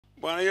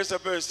Bwana Yesu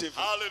apewe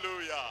sifa.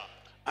 Hallelujah.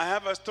 I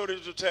have a story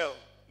to tell.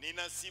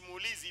 Nina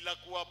simulizi la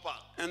kuwapa.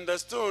 And the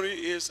story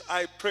is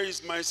I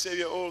praise my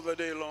Savior all the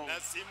day long. Na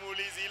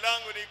simulizi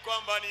langu ni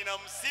kwamba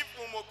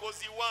ninamsifu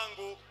Mwokozi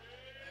wangu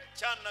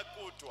mchana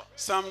kutwa.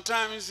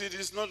 Sometimes it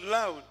is not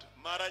loud.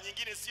 Mara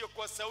nyingine sio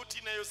kwa sauti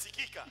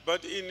inayosikika.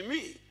 But in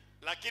me,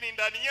 lakini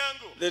ndani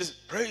yangu, there is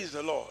praise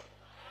the Lord.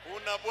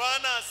 Kuna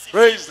Bwana asifiwe.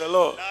 Praise the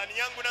Lord. Ndani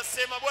yangu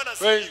nasema Bwana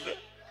asifiwe.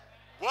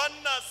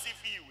 Bwana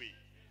asifiwe.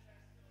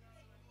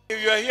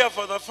 If you are here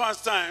for the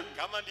first time,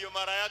 kama ndio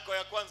mara yako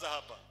ya kwanza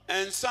hapa,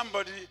 and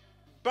somebody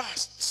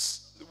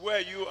bursts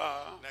where you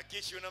are, na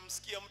kisha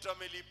unamsikia mtu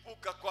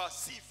amelipuka kwa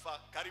sifa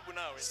karibu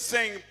nawe,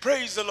 saying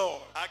praise the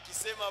Lord,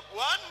 akisema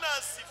Bwana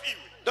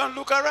asifiwe, don't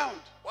look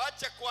around.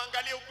 Wacha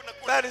kuangalia huku na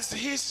kule. That is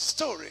his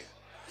story.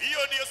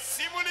 Hiyo ndio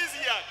simulizi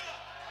yake.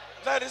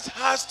 That is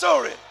her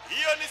story.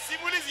 Hiyo ni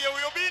simulizi ya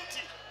huyo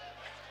binti.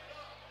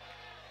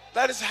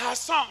 That is her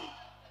song.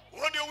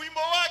 Huo ndio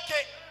wimbo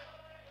wake.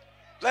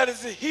 That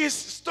is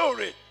his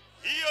story.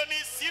 Hiyo ni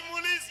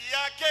simulizi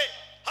yake.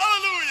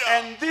 Hallelujah.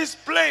 And this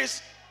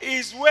place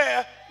is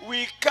where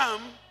we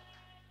come,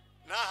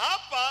 na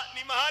hapa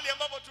ni mahali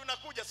ambapo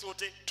tunakuja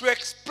sote, to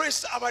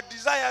express our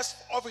desires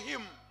of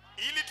him,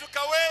 ili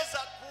tukaweza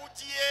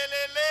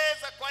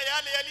kujieleleza kwa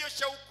yale yaliyo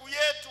shauku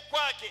yetu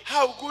kwake.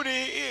 How good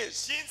he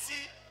is.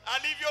 Jinsi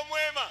alivyo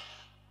mwema.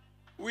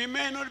 We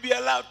may not be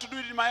allowed to do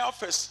it in my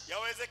office,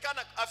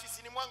 yawezekana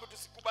afisini mwangu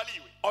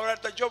tusikubaliwe, or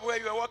at the job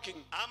where you are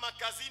working. ama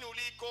kazini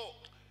uliko.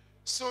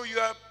 So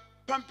you are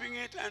pumping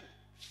it and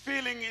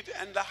feeling it,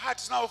 and the heart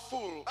is now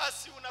full.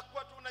 Basi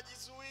unakuwa tu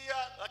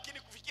unajizuia, lakini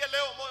kufikia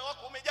leo moyo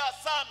wako umejaa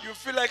sana. You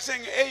feel like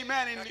saying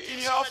amen in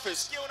your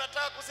office,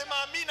 unataka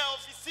kusema amina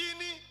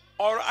ofisini,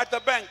 or at the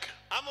bank,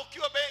 ama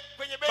ukiwa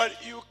kwenye benki.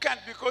 but you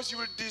can't because you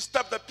will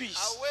disturb the peace.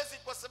 Hauwezi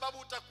kwa sababu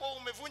utakuwa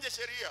umevunja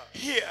sheria.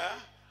 Here,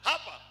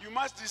 hapa you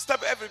must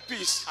disturb every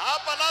peace.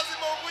 Hapa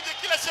lazima uvunje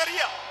kila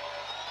sheria.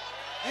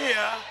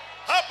 Here,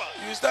 hapa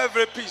you disturb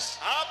every peace.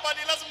 Hapa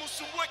ni lazima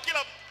usumbue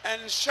kila,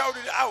 and shout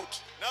it out.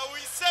 Na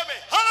uiseme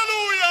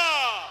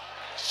hallelujah.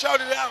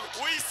 Shout it out.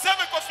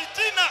 Uiseme kwa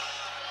fitina.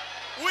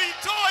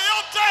 Uitoe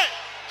yote.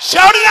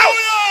 Shout it out.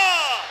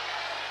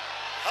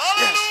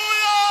 Hallelujah.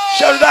 Yes.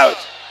 Shout it out.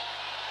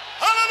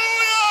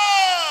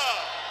 Hallelujah.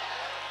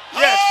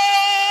 Yes.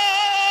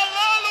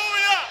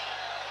 Hallelujah.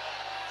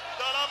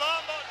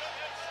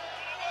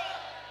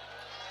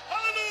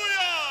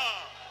 Hallelujah.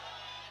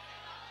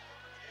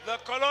 The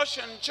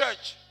Colossian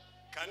church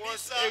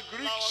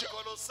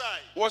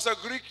was a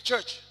Greek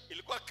church.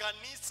 Ilikuwa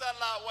kanisa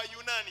la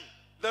Wayunani.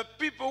 The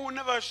people who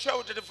never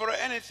shouted for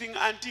anything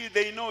until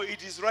they know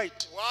it is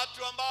right.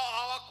 Watu ambao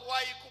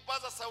hawakuwahi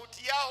kupaza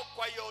sauti yao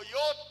kwa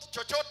yoyote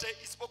chochote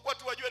isipokuwa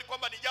tu wajue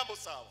kwamba ni jambo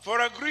sawa.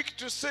 For a Greek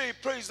to say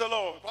praise the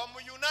Lord, kwa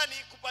Myunani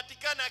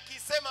kupatikana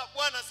akisema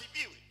Bwana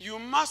asifiwe, you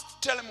must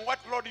tell him what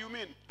Lord you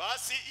mean.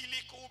 Basi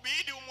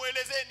ilikubidi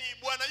umuelezee ni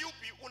Bwana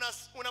yupi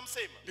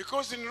unamsema.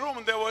 Because in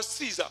Rome there was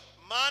Caesar.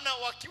 Maana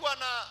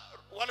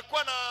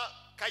walikuwa na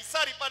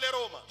Kaisari pale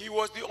Roma. He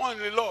was the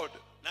only Lord.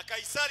 Na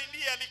Kaisari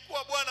ndiye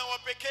alikuwa Bwana wa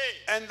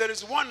pekee. And there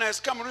is one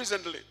has come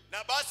recently.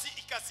 Na basi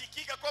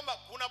ikasikika kwamba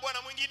kuna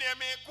Bwana mwingine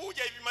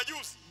amekuja hivi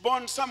majuzi.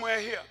 Born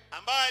somewhere here.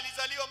 Ambaye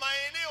alizaliwa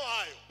maeneo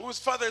hayo.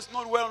 Whose father is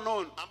not well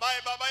known.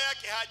 Ambaye baba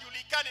yake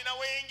hajulikani na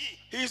wengi.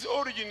 His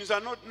origins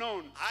are not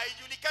known.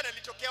 Haijulikani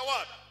alitokea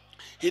wapi.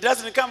 He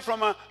doesn't come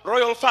from a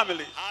royal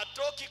family.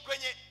 Hatoki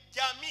kwenye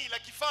jamii la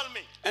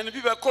kifalme. And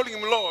people are calling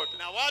him Lord.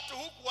 Na watu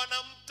huku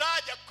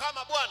wanamtaja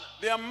kama Bwana.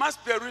 There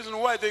must be a reason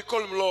why they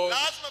call him Lord.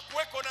 Lazima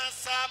kuweko na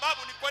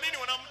sababu ni kwa nini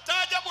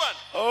wanamtaja Bwana.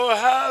 Oh,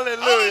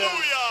 hallelujah.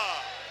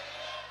 Hallelujah.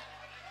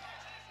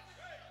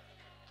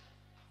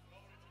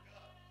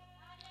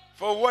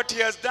 For what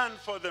he has done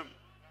for them.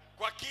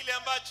 Kwa kile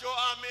ambacho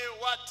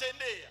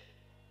amewatendea.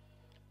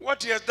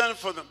 What he has done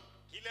for them.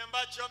 Kile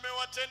ambacho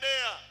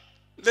amewatendea.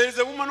 There is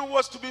a woman who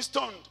was to be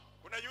stoned.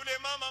 Kuna yule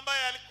mama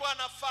ambaye alikuwa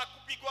anafaa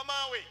kupigwa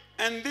mawe.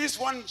 And this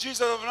one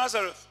Jesus of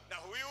Nazareth. Na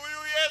huyu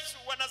Yesu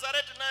wa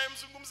Nazareti naye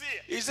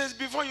mzungumzia. He says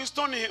before you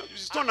stone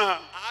her.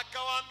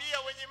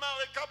 Akawaambia wenye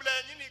mawe kabla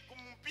ya nyinyi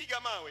kumpiga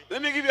mawe.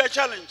 Let me give you a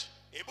challenge.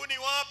 Hebu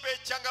niwape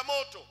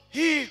changamoto.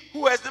 He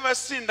who has never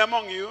sinned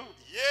among you.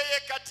 Yeye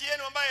kati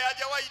yenu ambaye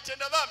hajawahi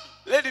tenda dhambi.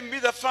 Let him be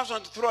the first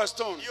one to throw a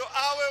stone. Ndio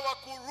awe wa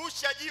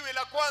kurusha jiwe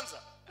la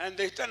kwanza. And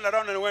they turned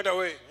around and went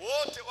away.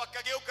 Wote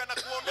wakageuka na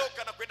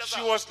kuondoka na kwenda zao.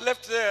 She was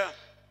left there.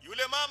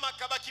 Yule mama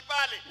akabaki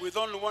pale. With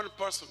only one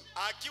person.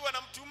 Akiwa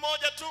na mtu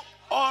mmoja tu.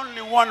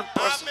 Only one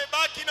person.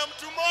 Amebaki na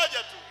mtu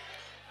mmoja tu.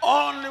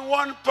 Only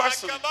one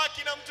person.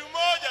 Akabaki na mtu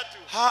mmoja tu.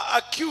 Her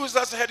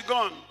accusers had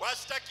gone.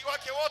 Washtaki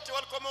wake wote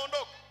walikuwa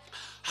wameondoka.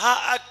 Her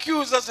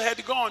accusers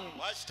had gone.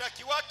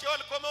 Washtaki wake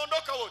walikuwa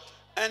wameondoka wote.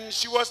 And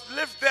she was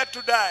left there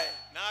to die.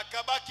 Na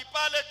akabaki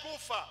pale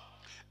kufa.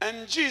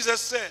 And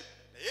Jesus said,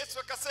 Yesu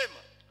akasema,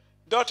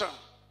 daughter,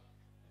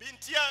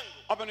 binti yangu,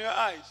 open your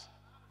eyes.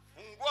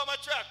 Fungua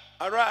macho yako.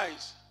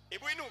 Arise.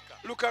 Hebu inuka.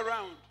 Look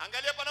around.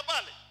 Angalia pana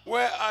pale.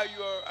 Where are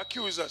your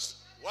accusers?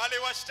 Wale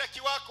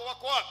washtaki wako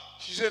wako wapi?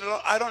 She said,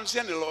 "Lord, I don't see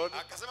any, Lord."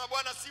 Akasema,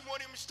 Bwana,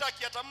 simuoni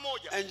mshtaki hata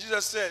mmoja. And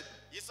Jesus said,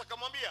 Yesu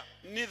akamwambia,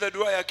 "Neither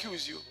do I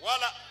accuse you.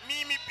 wala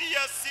mimi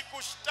pia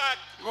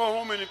sikushtaki. Go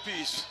home in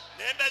peace."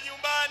 Nenda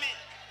nyumbani.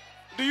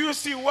 Do you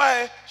see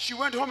why she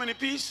went home in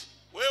peace?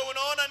 Wewe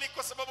unaona ni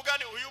kwa sababu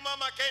gani huyu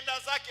mama akaenda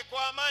zake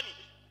kwa amani?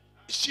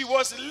 She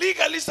was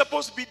legally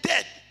supposed to be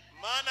dead.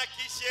 Maana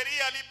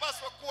kisheria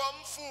alipaswa kuwa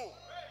mfu.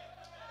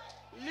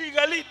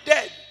 Legally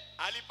dead.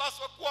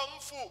 Alipaswa kuwa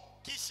mfu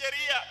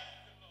kisheria.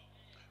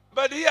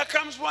 But here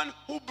comes one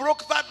who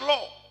broke that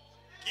law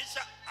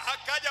Kisha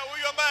akaja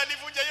huyu ambaye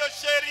alivunja hiyo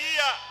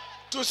sheria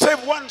to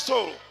save one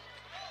soul.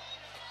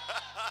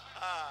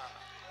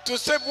 To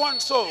save one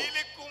soul.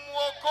 ili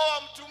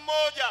kumuokoa mtu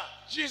mmoja.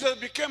 Jesus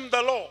became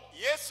the law.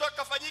 Yesu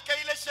akafanyika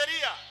ile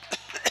sheria.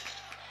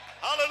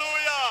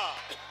 Hallelujah.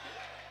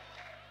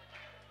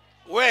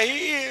 Where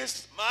he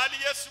is, Mahali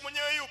Yesu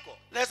mwenyewe yuko,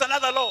 there's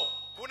another law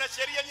kuna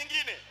sheria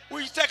nyingine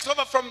which takes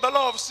over from the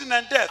law of sin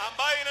and death.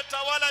 ambayo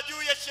inatawala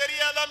juu ya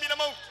sheria ya dhambi na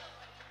mauti.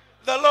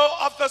 The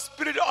law of the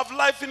Spirit of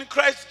life in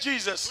Christ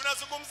Jesus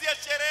Tunazungumzia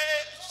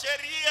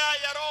sheria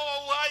ya roho wa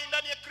uhai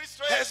ndani ya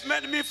Kristo has Yesu,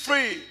 made me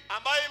free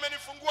ambayo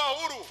imenifungua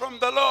huru from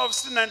the law of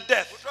sin and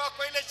death. kutoka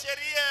kwa ile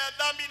sheria ya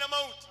dhambi na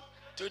mauti.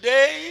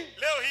 Today,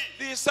 Leo hii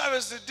the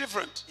service is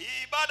different.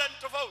 hii ibada ni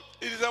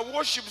tofauti. It is a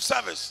worship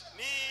service.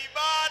 Ni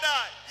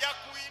ibada ya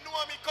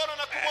kuinua mikono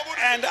na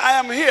kumwabudu. And I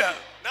am here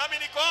Nami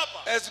niko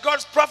hapa as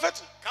God's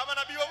prophet kama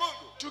nabii wa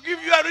Mungu to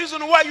give you a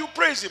reason why you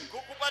praise Him.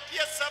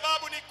 kukupatia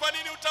sababu ni kwa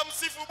nini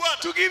utamsifu Bwana.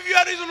 To give you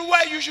a reason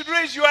why you should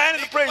raise your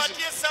hand and praise Him.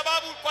 Nikupatie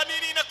sababu kwa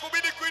nini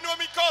inakubidi kuinua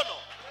mikono.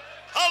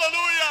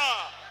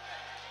 Hallelujah.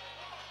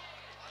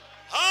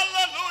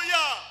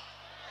 Hallelujah.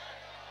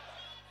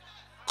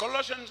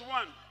 Colossians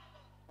 1.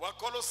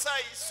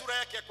 Wakolosai sura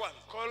yake ya kwanza.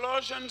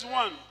 Colossians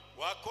 1.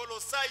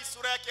 Wakolosai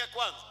sura yake ya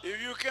kwanza.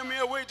 If you came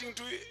here waiting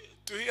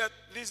to hear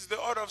this is the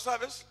order of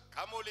service,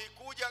 Kama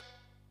ulikuja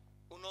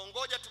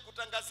unaongoja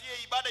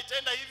tukutangazie ibada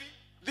itaenda hivi,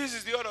 this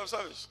is the order of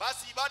service.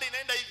 basi ibada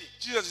inaenda hivi.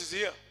 Jesus is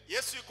here.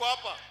 Yesu yuko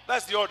hapa.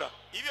 That's the order.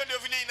 Hivyo ndio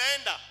vile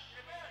inaenda.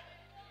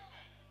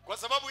 Kwa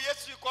sababu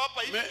Yesu yuko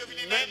hapa, hivyo ndio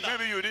vile inaenda.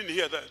 Maybe you didn't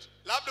hear that.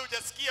 Labda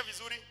hujasikia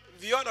vizuri.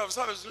 The order of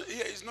service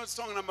here is not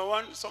song number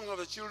 1, song of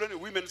the children,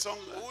 women's song.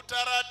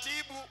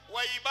 Utaratibu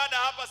wa ibada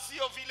hapa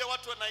sio vile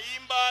watu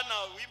wanaimba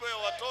na wimbo ya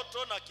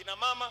watoto na kina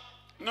mama.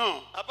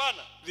 No.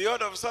 Hapana. The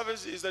order of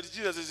service is that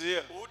Jesus is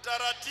here.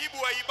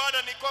 Utaratibu wa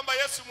ibada ni kwamba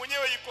Yesu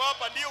mwenyewe yuko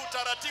hapa, ndio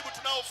utaratibu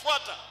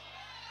tunaofuata.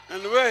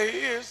 And where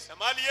he is, Na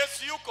mahali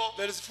Yesu yuko,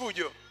 there is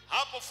fujo.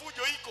 hapo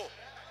fujo iko.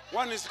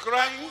 One is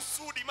crying,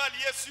 Kusudi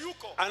mahali Yesu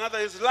yuko. another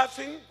is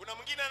laughing, Kuna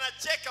mwingine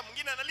anacheka,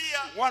 mwingine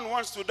analia, one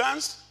wants to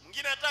dance,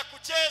 mwingine anataka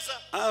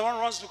kucheza, another one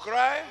wants to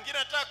cry. mwingine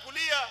anataka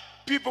kulia.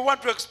 People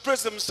want to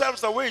express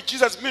themselves the way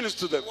Jesus ministers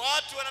to them.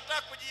 Watu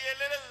wanataka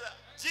kujieleza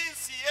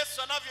jinsi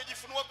Yesu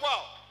anavyojifunua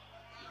kwao.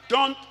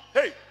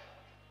 Hey,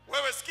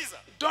 Wewe sikiza.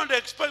 don't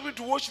expect me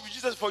to worship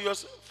Jesus for you.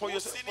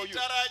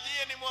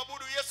 Usinitarajie ni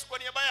muabudu Yesu kwa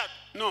niaba yako.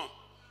 No.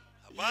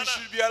 You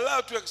should be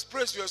allowed to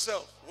express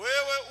yourself.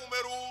 Wewe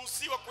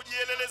umeruhusiwa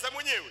kujieleleza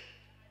mwenyewe.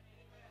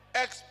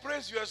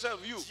 Express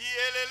yourself, you.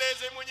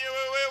 Jieleleze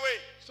mwenyewe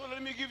wewe. So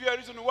let me give you a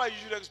reason why you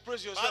should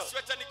express yourself. Basi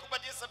wacha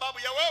nikupatie sababu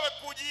ya wewe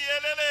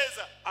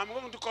kujieleleza. I'm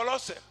going to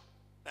Colossae.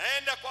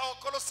 Naenda kwa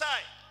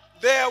Kolosai.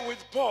 There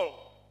with Paul.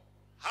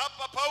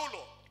 Hapa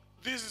Paulo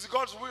This is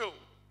God's will.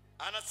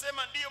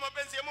 anasema ndiyo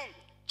mapenzi ya Mungu.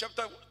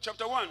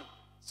 Chapter 1,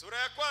 Sura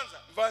ya kwanza,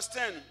 verse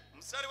 10.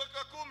 mstari wake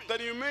wa 10.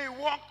 That you may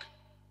walk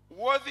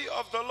worthy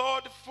of the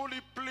Lord,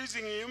 fully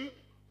pleasing Him,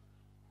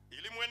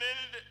 Ili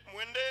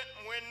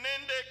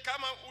mwenende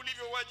kama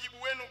ulivyo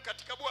wajibu wenu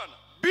katika Bwana.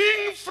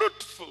 being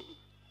fruitful.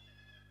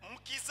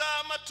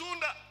 Mkizaa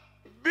matunda.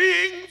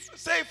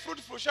 Say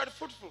fruitful, shout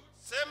fruitful.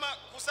 Sema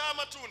kuzaa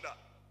matunda.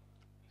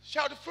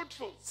 Shout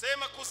fruitful.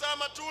 Sema kuzaa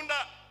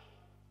matunda.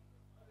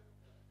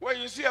 Where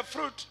you see a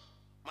fruit,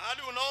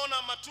 Mahali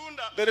unaona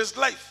matunda, there is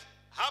life.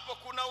 hapo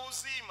kuna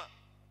uzima.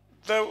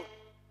 The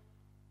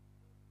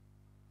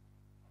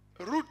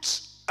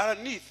roots are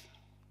underneath.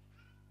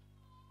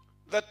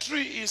 The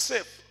tree is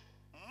safe.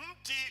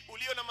 Mti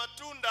ulio na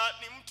matunda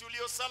ni mti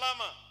ulio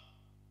salama.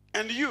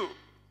 And you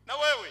Na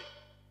wewe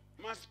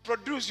must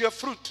produce your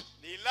fruit.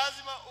 ni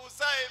lazima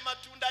uzae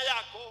matunda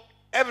yako.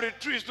 Every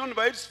tree is known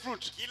by its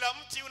fruit. Kila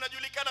mti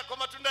unajulikana kwa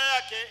matunda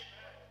yake.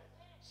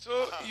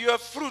 So your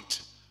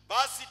fruit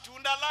Basi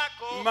tunda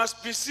lako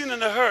must be seen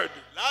and heard.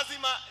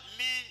 lazima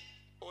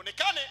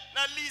lionekane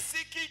na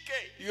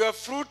lisikike. Your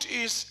fruit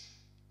is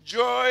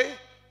joy,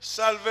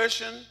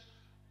 salvation,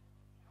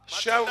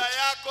 shout, Matunda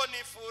yako ni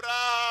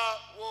furaha,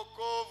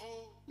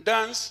 wokovu,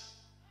 dance,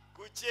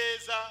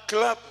 kucheza,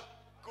 clap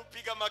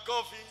kupiga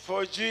makofi.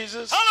 for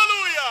Jesus.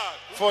 Hallelujah!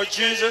 For Kupiga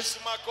Jesus. Yesu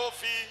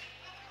makofi.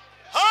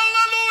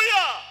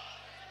 Hallelujah!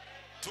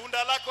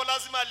 Tunda lako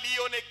lazima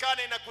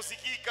lionekane na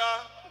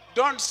kusikika.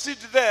 Don't sit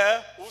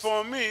there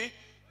for me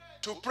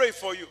to pray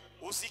for you.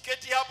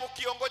 Usiketi hapo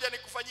kiongoja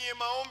nikufanyie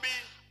maombi.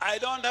 I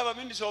don't have a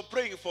ministry of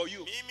praying for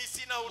you. Mimi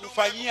sina huduma ya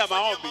Kufanyia kufanyia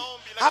maombi.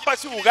 maombi. Hapa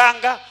si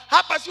uganga.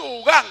 Hapa si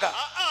uganga.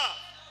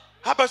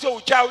 Hapa sio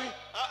uchawi.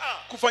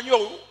 Uh-uh.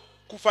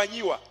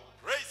 Kufanyiwa.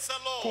 Praise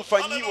the Lord.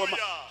 Kufanyiwa.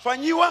 Hallelujah.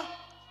 Fanyiwa.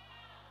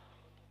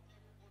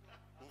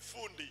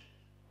 Ufundi.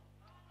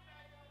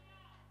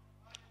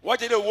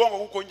 Wacha ile uongo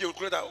huko nje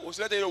ukuleta,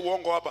 usilete ile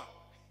uongo hapa.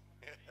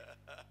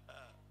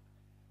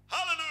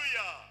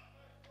 Hallelujah.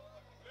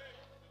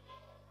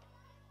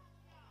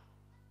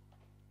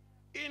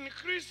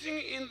 Increasing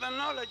in the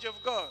knowledge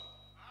of God.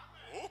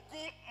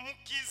 Huku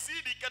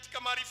mkizidi katika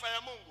maarifa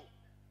ya Mungu.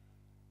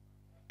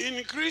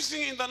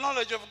 Increasing in the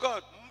knowledge of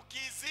God.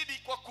 Mkizidi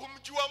kwa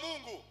kumjua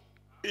Mungu.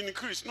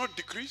 Increase, not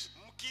decrease.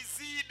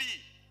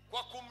 Mkizidi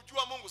kwa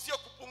kumjua Mungu, sio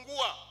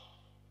kupungua.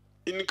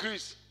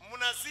 Increase.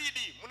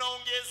 Mnazidi,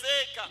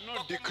 mnaongezeka Not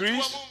kwa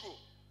decrease. kumjua Mungu.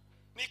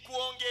 Ni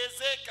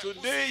kuongezeka.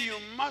 Today kuzidi. you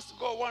must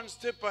go one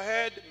step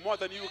ahead more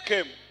than you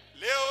came.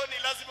 Leo ni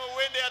lazima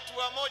uende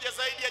hatua moja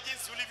zaidi ya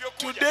jinsi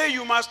ulivyokuja. Today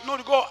you must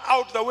not go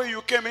out the way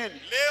you came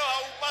in. Leo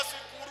haupaswi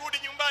kurudi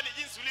nyumbani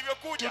jinsi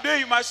ulivyokuja.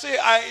 Today you must say,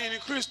 I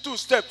increase 2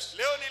 steps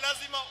Leo ni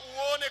lazima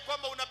uone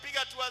kwamba unapiga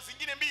hatua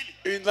zingine mbili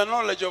in the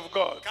knowledge of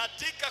God.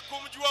 katika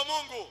kumjua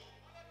Mungu.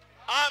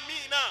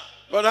 Amina.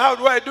 But how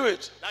do I do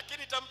it?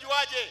 Lakini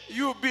tamjuaje?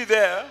 You be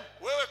there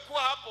Wewe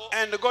kuwa hapo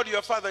and God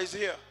your Father is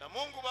here. na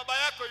Mungu baba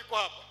yako yuko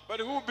hapa. But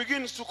who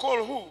begins to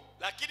call who?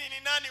 Lakini ni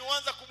nani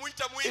huanza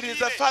kumuita It is the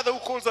mwingine? father who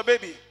calls the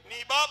baby.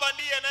 Ni baba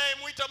ndiye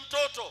anayemuita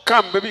mtoto.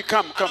 Come baby,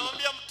 come.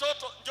 Anamwambia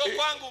mtoto, njoo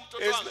kwangu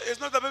mtoto wangu. It's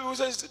not the baby who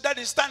says,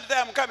 Daddy stand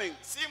there, I'm coming.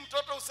 Si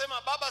mtoto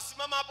usema baba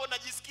simama hapo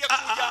najisikia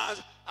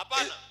kuja.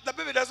 Hapana. The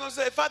baby does not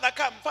say, Father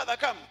come, Father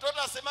come.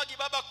 Mtoto asemagi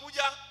baba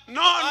kuja.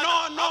 No.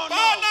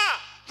 Hapana.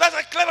 That's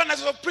the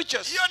cleverness of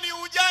preachers. Hiyo ni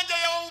ujanja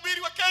ya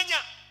wahubiri wa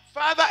Kenya.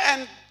 Father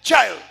and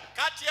child.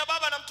 Kati ya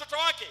baba na mtoto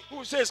wake.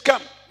 Who says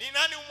come? Ni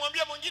nani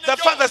umwambia mwingine The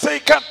njoo? father say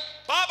come.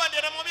 Baba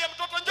ndiye anamwambia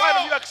mtoto njoo. Why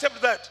don't you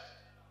accept that?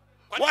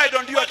 Why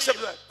don't you accept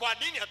that? Kwa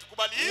nini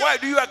hatukubali hiyo? Why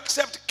do you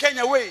accept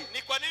Kenya way?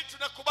 Ni kwa nini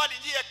tunakubali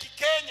njia ya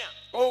Kikenya?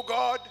 Oh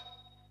God,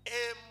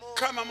 Mungu,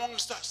 come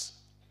amongst us.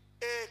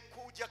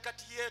 kuja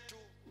kati yetu.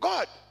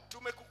 God,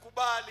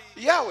 Tumekukubali.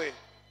 Yahweh.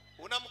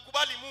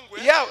 Unamkubali Mungu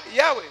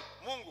Yahweh.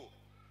 Mungu.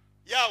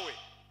 Yahweh.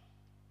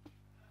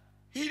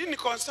 He didn't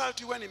consult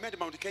you when he made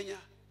Mount Kenya.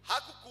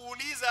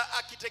 Hakukuuliza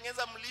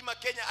akitengeneza mlima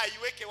Kenya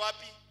aiweke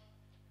wapi?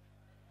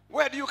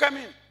 Where do you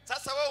come in?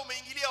 Sasa wewe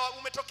umeingilia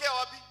umetokea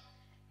wapi?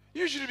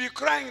 You should be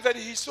crying that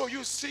he saw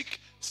you sick,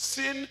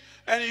 sin,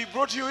 and he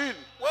brought you in.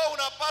 Wewe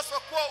unapaswa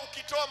kuwa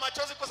ukitoa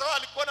machozi kwa sababu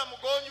alikuwa na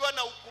mgonjwa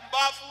na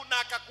ukumbavu na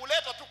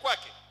akakuleta tu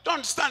kwake.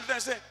 Don't stand there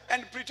and say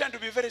and pretend to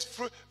be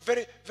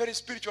very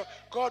spiritual.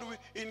 God, we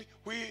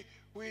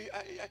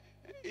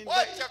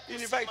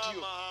invite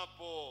you.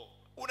 Hapo.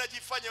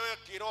 Unajifanya wewe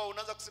kiroho,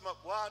 unaanza kusema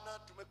Bwana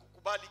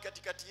tumekukubali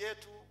katikati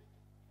yetu.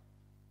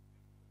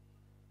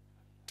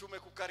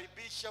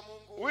 Tumekukaribisha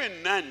Mungu. Wewe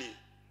nani?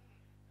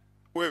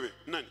 Wewe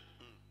nani?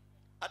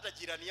 Hata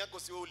jirani yako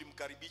si wewe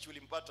ulimkaribisha,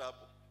 ulimpata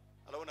hapo.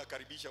 Alafu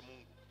unakaribisha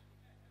Mungu.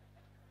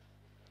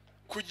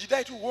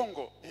 Kujidai tu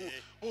uongo.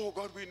 Oh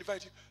God, we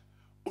invite you.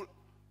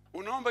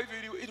 Unaomba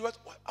hivi ili watu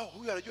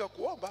huyu anajua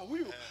kuomba,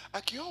 huyu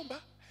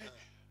akiomba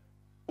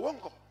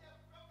uongo.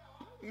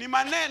 Ni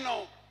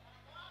maneno.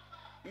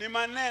 Ni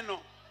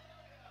maneno.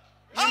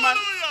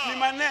 Ni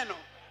maneno.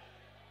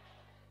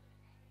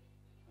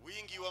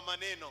 Wingi wa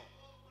maneno.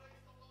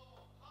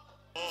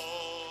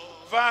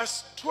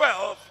 Verse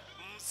 12.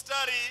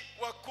 Mstari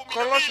wa 12.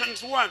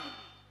 Colossians 1.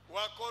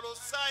 Wa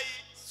Kolosai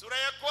sura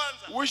ya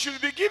kwanza. We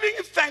should be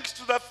giving thanks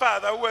to the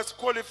Father who has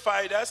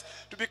qualified us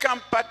to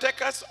become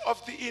partakers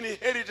of the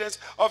inheritance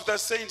of the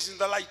saints in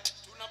the light.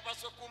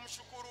 Tunapaswa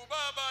kumshukuru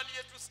Baba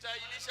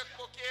aliyetustahilisha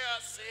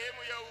kupokea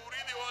sehemu ya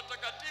urithi wa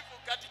watakatifu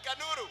katika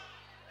nuru.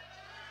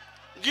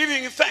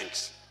 Giving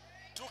thanks.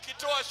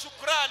 Tukitoa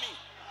shukrani.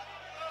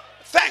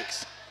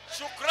 Thanks.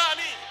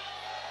 Shukrani.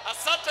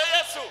 Asante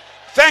Yesu.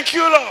 Thank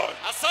you, Lord.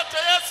 Asante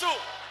Yesu.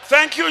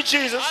 Thank you,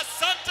 Jesus.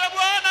 Asante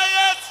Bwana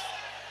Yesu.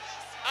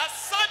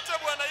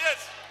 Asante Bwana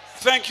Yesu.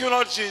 Thank you,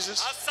 Lord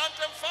Jesus.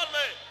 Asante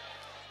Mfalme.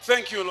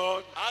 Thank you,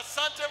 Lord.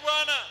 Asante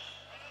Bwana.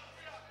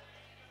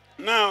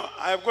 Now,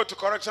 I have got to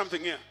correct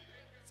something here.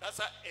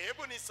 Sasa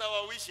hebu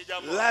nisawawishe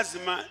jambo.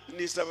 Lazima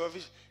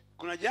nisawawishe.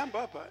 Kuna jambo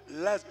hapa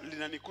lazima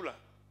linanikula.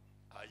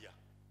 Haya.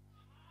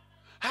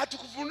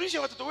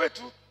 Hatukufundisha watoto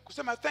wetu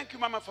kusema thank you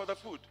mama for the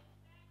food.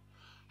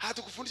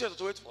 Hatukufundisha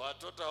watoto wetu.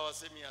 Watoto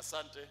hawasemi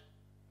asante.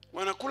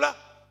 Wanakula.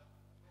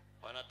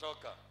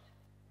 Wanatoka.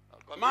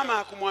 Mama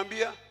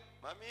hakumwambia.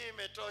 Mami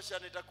imetosha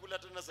nitakula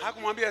tena zaidi.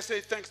 Hakumwambia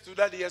say thanks to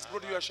daddy he has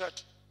brought you a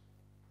shirt.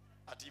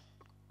 Ati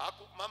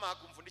mama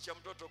hakumfundisha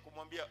mtoto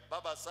kumwambia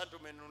baba asante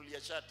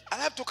umenunulia shati.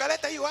 Alafu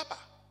tukaleta hiyo hapa.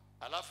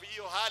 Alafu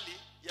hiyo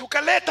hali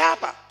tukaleta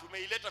hapa.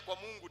 Tumeileta kwa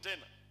Mungu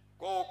tena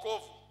kwa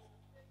wokovu.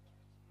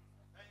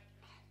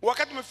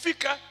 Wakati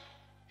umefika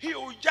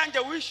hiyo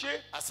ujanja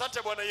uishe.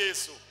 Asante Bwana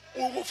Yesu.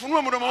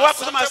 Ufunue mdomo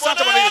wako sema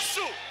asante Bwana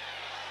Yesu.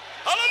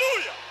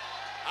 Hallelujah.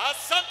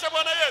 Asante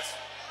Bwana Yesu.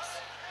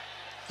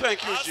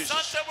 Thank you Jesus.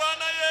 Asante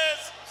Bwana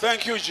Yesu.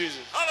 Thank you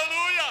Jesus.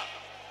 Hallelujah.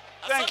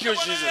 Thank you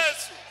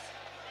Jesus.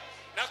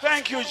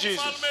 Thank you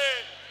Jesus.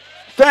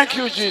 Thank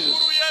you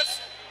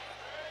Jesus.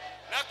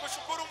 Na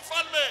kushukuru Mfalme.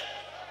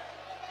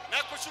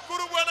 Na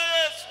kushukuru Bwana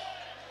Yesu.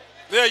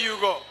 There you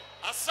go.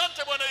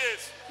 Asante Bwana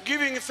Yesu.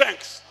 Giving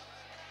thanks.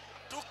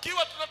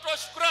 Tukiwa tunatoa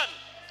shukrani.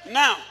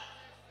 Now,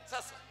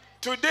 Sasa,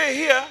 today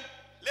here,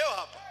 leo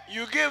hapa,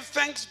 you gave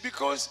thanks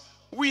because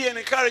we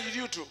encouraged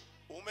you to.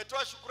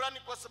 umetoa shukrani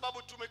kwa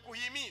sababu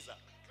tumekuhimiza.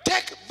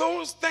 Take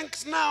those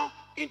thanks now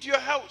into your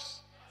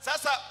house.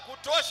 Sasa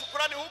kutoa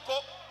shukrani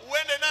huko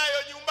uende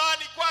nayo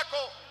nyumbani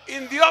kwako.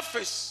 In the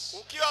office.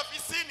 Ukiwa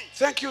ofisini.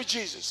 Thank you,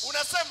 Jesus.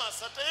 Unasema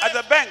asante Yesu. At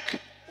the bank.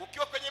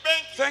 Ukiwa kwenye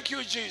benki. Thank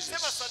you, Jesus.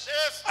 Sema asante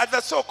Yesu. At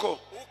the soko.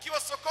 Ukiwa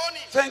sokoni.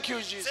 Thank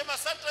you, Jesus. Sema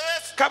asante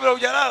Yesu. Kabla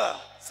hujalala.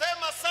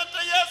 Sema asante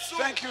Yesu.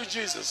 Thank you,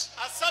 Jesus.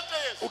 Asante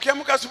Yesu.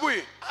 Ukiamka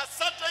asubuhi.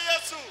 Asante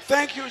Yesu.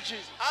 Thank you,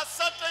 Jesus.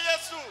 Asante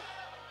Yesu.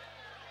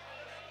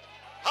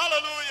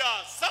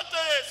 Hallelujah. Asante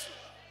Yesu.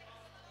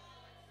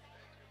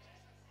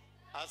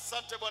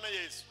 Asante Bwana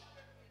Yesu.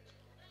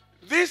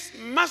 This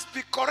must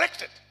be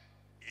corrected.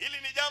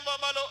 Hili ni jambo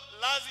ambalo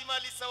lazima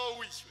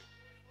lisawawishwe.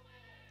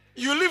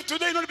 You live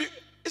today,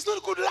 it's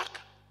not good luck.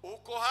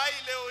 Uko hai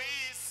leo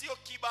hii sio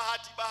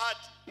kibahati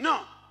bahati.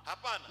 No.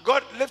 Hapana.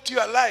 God left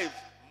you alive.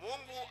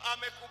 Mungu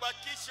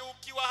amekubakisha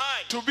ukiwa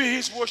hai. To be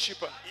his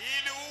worshipper.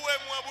 Ili uwe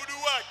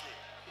mwabudu wake.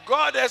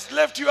 God has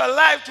left you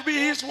alive to be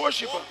his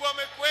worshipper. Mungu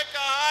amekuweka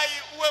hai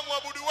uwe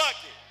mwabudu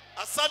wake.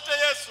 Asante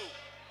Yesu.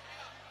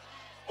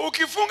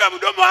 Ukifunga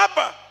mdomo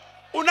hapa,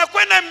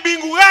 unakwenda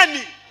mbingu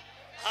gani?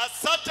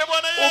 Asante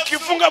Bwana Yesu.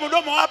 Ukifunga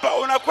mdomo hapa,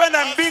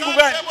 unakwenda mbingu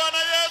gani? Asante Bwana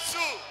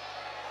Yesu.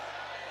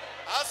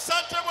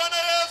 Asante Bwana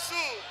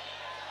Yesu.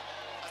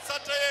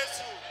 Asante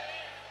Yesu.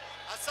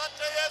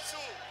 Asante Yesu.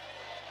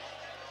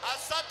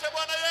 Asante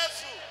Bwana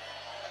Yesu.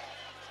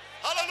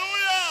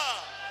 Hallelujah.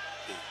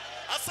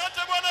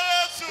 Asante Bwana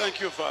Yesu.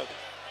 Thank you, Father.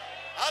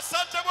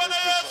 Asante Bwana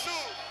Yesu.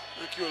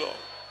 Thank you, Lord.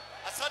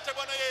 Asante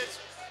Bwana Yesu.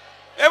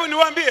 Hebu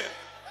niwaambie,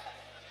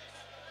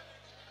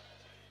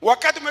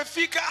 wakati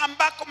umefika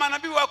ambako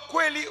manabii wa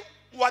kweli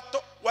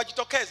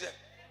wajitokeze.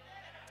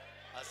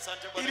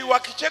 Asante Bwana. Ili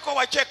wakichekwa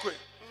wachekwe.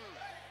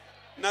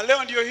 Na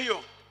leo ndio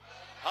hiyo.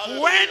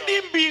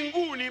 Huendi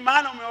mbinguni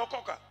maana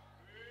umeokoka.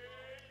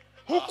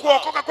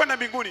 Hukuokoka kwenda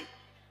mbinguni.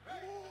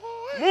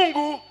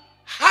 Mungu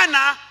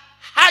hana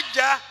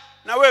haja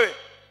na wewe.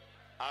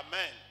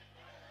 Amen.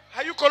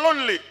 Hayuko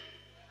lonely.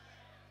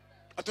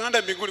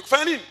 Atunaenda mbinguni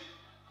kufanya nini?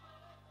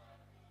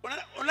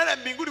 Unaenda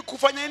mbinguni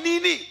kufanya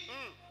nini?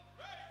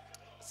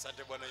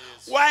 Asante Bwana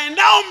Yesu.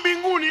 Waendao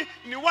mbinguni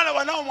ni wale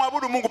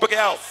wanaomwabudu Mungu peke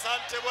yao.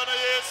 Asante Bwana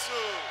Yesu.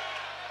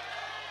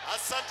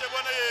 Asante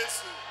Bwana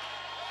Yesu.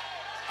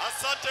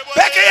 Asante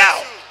Bwana Yesu. Peke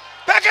yao.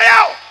 Peke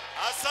yao.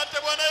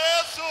 Asante Bwana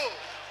Yesu.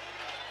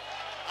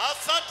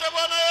 Asante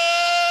Bwana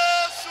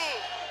Yesu.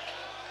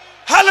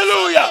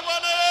 Hallelujah.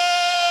 Bwana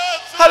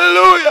Yesu.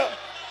 Hallelujah.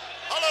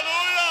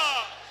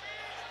 Hallelujah.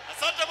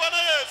 Asante Bwana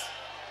Yesu.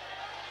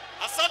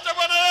 Asante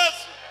Bwana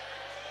Yesu.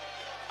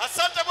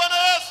 Asante Bwana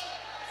Yesu.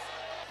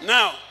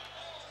 Now,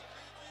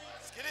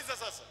 sikiliza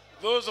sasa.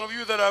 Those of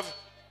you that have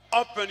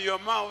opened your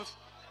mouth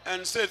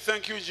and said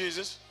thank you,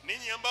 Jesus.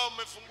 Ninyi ambao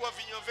mmefungua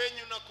vinywa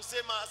vyenu na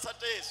kusema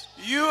asante Yesu.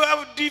 You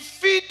have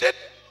defeated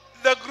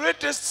the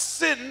greatest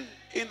sin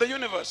in the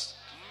universe.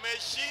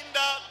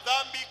 Mmeshinda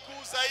dhambi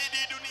kuu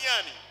zaidi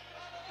duniani.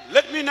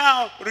 Let me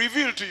now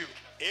reveal to you.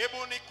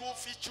 Hebu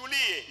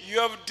nikufichulie.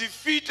 You have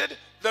defeated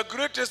the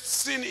greatest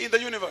sin in the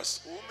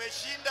universe.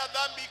 Umeshinda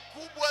dhambi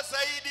kubwa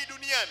zaidi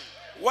duniani.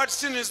 What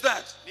sin is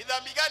that? Ni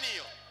dhambi gani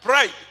hiyo?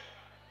 Pride.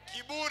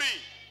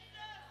 Kiburi.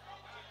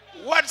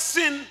 What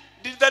sin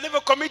did the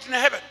devil commit in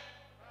heaven?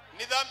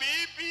 Ni dhambi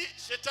ipi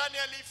shetani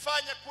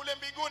alifanya kule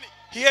mbinguni?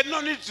 He had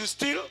no need to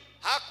steal.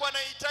 Hakuwa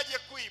anahitaji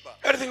kuiba.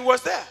 Everything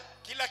was there.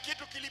 Kila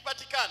kitu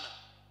kilipatikana.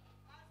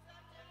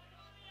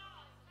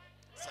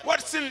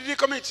 What sin did he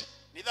commit?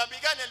 Ni dhambi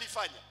gani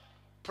alifanya?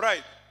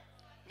 Pride.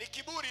 Ni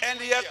kiburi. And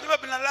he has never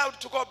been allowed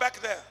to go back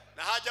there.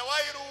 Na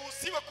hajawahi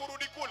ruhusiwa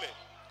kurudi kule.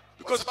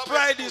 Because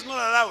pride is not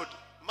allowed.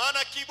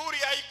 Maana kiburi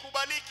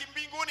haikubaliki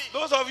mbinguni.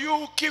 Those of you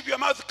who keep your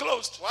mouth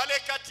closed, wale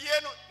kati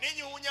yenu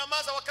ninyi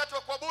hunyamaza wakati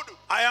wa kuabudu.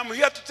 I am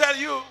here to tell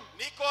you,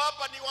 niko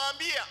hapa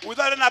niwaambia,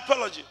 without an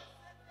apology,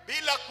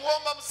 bila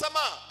kuomba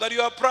msamaha, that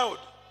you are proud.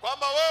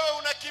 kwamba wewe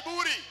una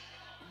kiburi.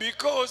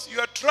 Because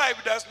your tribe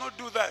does not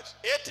do that.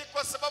 Eti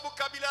kwa sababu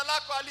kabila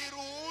lako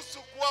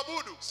aliruhusu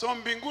kuabudu. So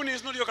mbinguni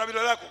is not your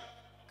kabila lako.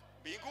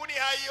 Mbinguni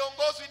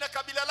haiongozwi na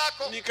kabila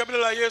lako. Ni kabila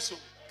la Yesu.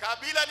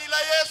 Kabila ni la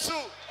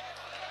Yesu.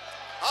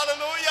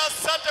 Hallelujah.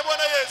 Asante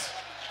Bwana Yesu.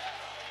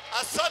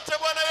 Asante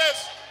Bwana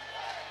Yesu.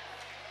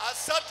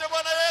 Asante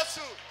Bwana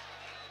Yesu.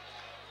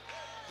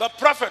 The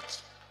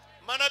prophets,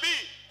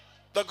 manabii,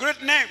 the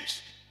great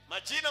names,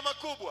 majina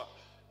makubwa,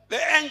 the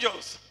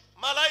angels,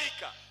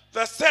 malaika,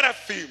 the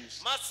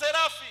seraphims,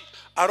 maserafi,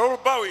 are all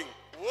bowing,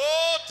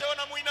 wote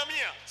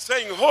wanamuinamia,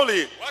 saying,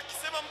 holy,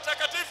 wakisema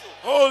mtakatifu,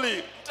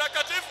 holy,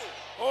 mtakatifu,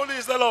 holy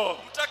is the Lord.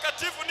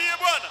 mtakatifu ndiye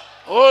Bwana.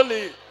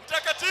 Holy,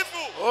 Mtakatifu,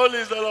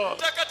 holy is the Lord.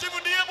 mtakatifu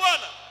ndiye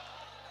Bwana.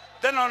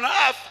 Then on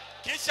earth,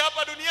 kisha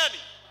hapa duniani,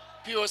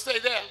 people stay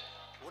there.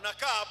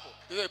 unakaa hapo.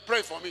 They say,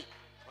 pray for me.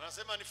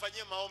 Wanasema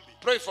nifanyie maombi.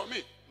 Pray for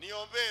me.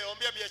 Niombee,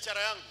 ombea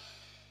biashara yangu.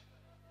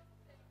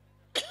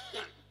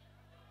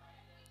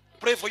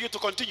 pray for you to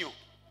continue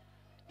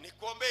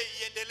Nikuombe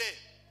iendelee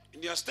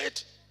in your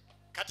state?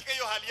 katika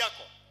hiyo hali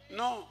yako?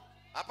 No.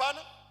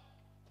 Hapana?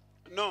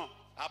 No.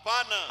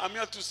 Hapana. I'm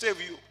here to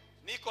save you.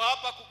 Niko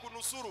hapa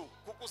kukunusuru,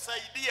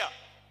 kukusaidia.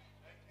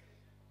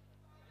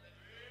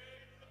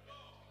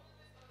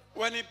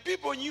 When the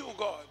people knew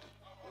God,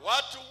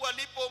 watu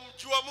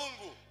walipomjua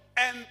Mungu,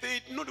 and they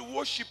did not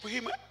worship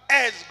him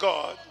as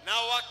God,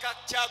 na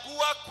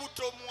wakachagua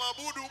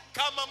kutomwabudu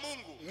kama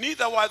Mungu,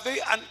 neither were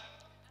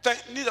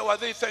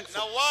they thankful.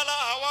 na wala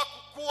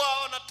hawakuwa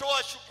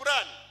wanatoa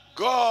shukrani,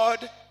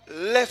 God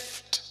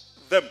left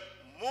them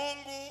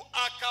Mungu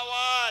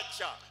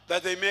akawaacha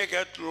that they may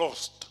get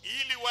lost.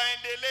 ili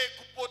waendelee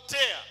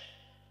kupotea.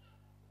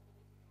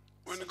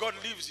 When God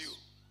leaves you,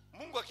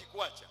 Mungu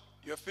akikuacha,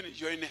 you're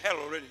finished. You're in hell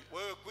already.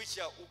 wewe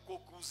kwisha uko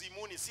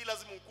kuzimuni, si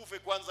lazima ukufe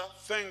kwanza.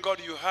 Thank God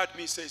you heard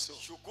me say so.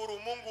 Shukuru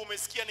Mungu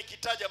umesikia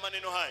nikitaja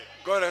maneno hayo.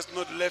 God has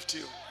not left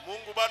you.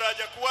 Mungu bado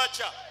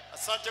hajakuacha.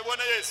 Asante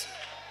Bwana Yesu.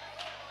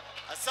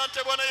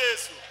 Asante Bwana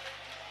Yesu.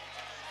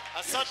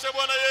 Asante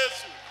Bwana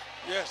Yesu.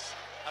 Yes.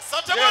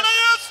 Asante Bwana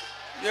Yesu.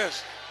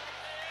 Yes.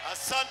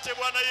 Asante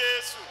Bwana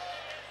Yesu.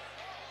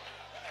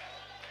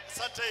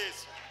 Asante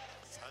Yesu.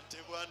 Asante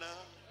Bwana.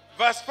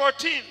 Verse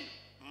 14.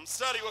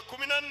 Mstari wa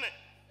 14.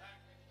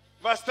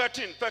 Verse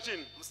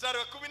 13. Mstari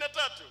wa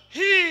 13.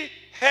 He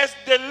has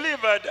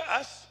delivered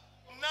us.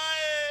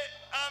 Naye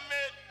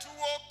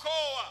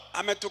ametuokoa.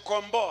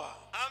 Ametukomboa.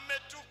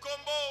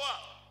 Ametukomboa.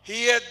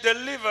 He has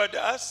delivered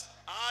us.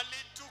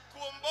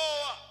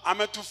 Alitukomboa.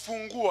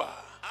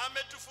 Ametufungua.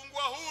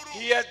 Ametufungua huru.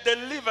 He has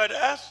delivered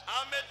us.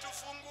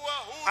 Ametufungua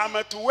huru.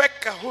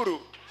 Ametuweka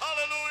huru.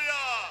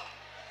 Hallelujah.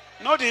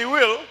 Not he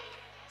will.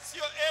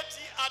 Sio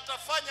eti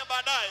atafanya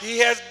baadaye.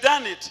 He has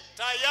done it.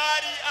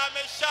 Tayari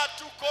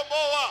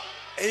ameshatukomboa.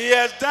 He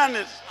has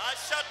done it.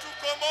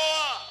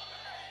 Ashatukomboa.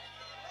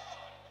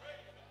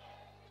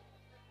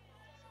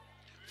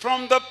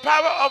 From the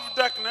power of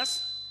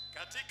darkness,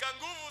 katika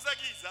nguvu za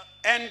giza,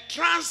 and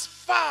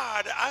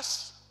transferred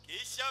us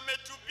kisha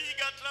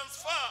ametupiga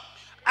transfer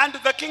unto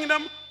the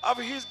kingdom of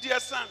his dear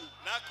son.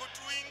 na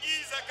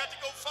kutuingiza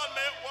katika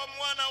ufalme wa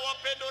mwana wa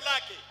pendo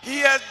lake.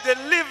 He has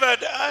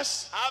delivered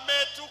us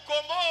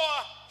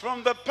Ametukomboa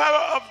from the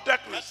power of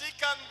darkness.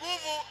 katika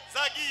nguvu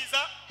za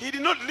giza. He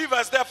did not leave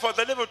us there for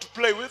the devil to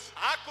play with.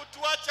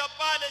 Hakutuacha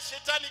pale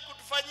shetani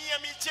kutufanyia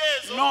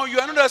michezo. No, you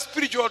are not a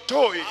spiritual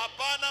toy.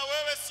 Hapana,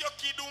 wewe sio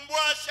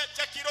kidumbwasha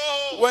cha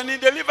kiroho. When he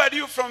delivered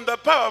you from the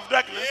power of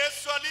darkness,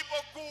 Yesu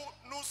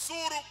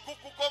alipokunusuru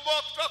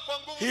kukukomboa kutoka kwa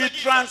nguvu za he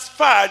giza,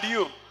 transferred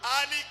you.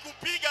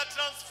 alikupiga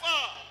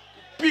transfer.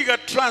 Piga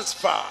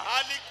transfer.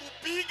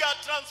 Alikupiga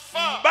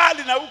transfer.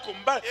 Mbali na huko,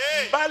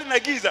 mbali na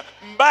giza,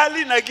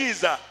 mbali na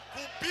giza,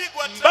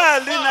 Kupigwa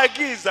mbali transfer. na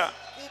giza.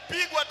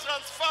 Kupigwa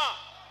transfer.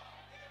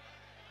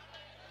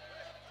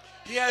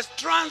 He has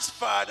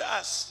transferred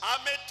us.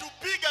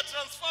 Ametupiga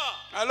transfer.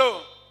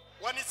 Hello,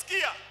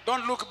 Wanisikia?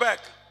 don't look back.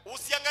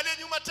 Usiangalie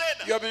nyuma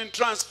tena. You have been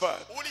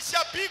transferred.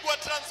 Ulishapigwa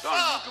Don't transfer.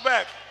 look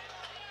back.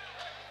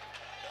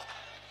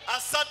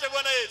 Asante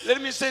Bwana Yesu.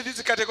 Let me say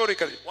this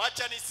categorically.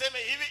 Wacha niseme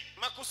hivi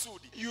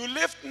makusudi. You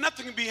left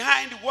nothing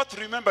behind worth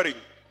remembering.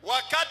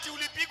 Wakati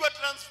ulipigwa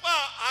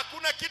transfer,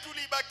 hakuna kitu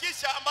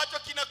ulibakisha ambacho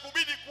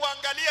kinakubidi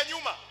kuangalia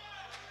nyuma.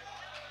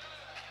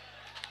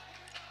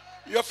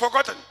 You have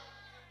forgotten.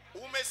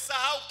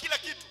 Umesahau kila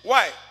kitu.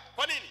 Why?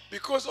 Kwa nini?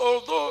 Because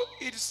although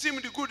it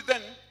seemed good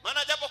then,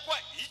 Maana japo kwa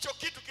hicho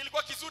kitu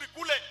kilikuwa kizuri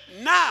kule,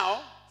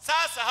 now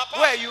sasa hapa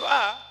where you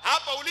are,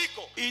 hapa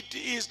uliko, it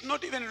is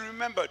not even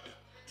remembered.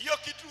 hiyo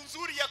kitu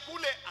nzuri ya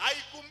kule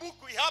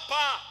haikumbukwi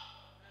hapa.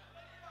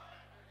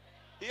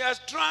 He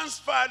has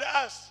transferred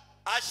us.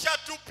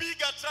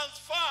 Ashatupiga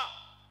transfer.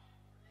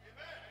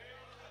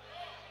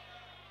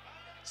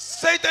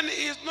 Satan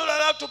is not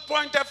allowed to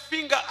point a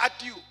finger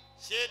at you.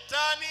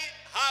 Shetani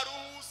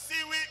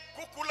haruhusiwi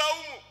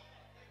kukulaumu.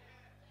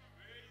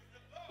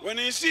 When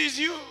he sees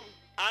you,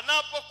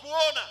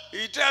 Anapokuona,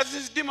 he tells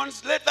his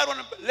demons, let that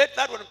one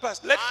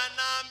pass.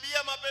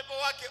 anaambia mapepo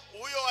wake,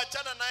 huyo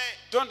achana naye.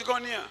 Don't go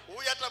near.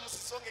 Huyu hata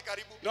msisonge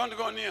karibu. Don't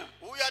go near.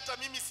 Huyu hata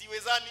mimi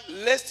siwezani.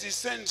 Lest he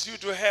sends you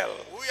to hell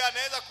Huyu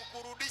anaweza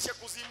kukurudisha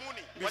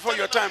kuzimuni. before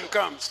your time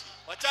comes.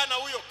 Wachana na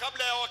huyo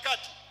kabla ya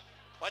wakati.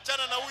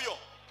 Wachana na huyo.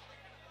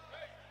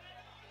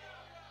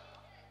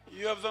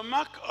 You have the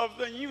mark of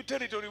the new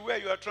territory where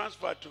you are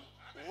transferred to.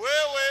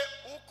 Wewe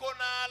uko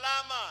na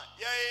alama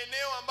ya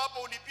eneo ambapo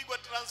ulipigwa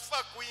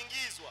transfer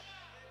kuingizwa.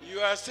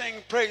 You are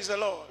saying praise the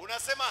Lord.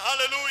 Unasema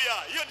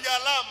hallelujah. Hiyo ndio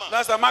alama.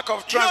 That's the mark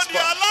of Hiyo ndio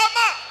transfer.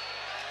 alama.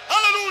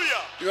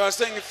 Hallelujah. You are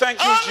saying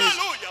thank you, Jesus.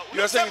 Hallelujah. You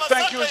are saying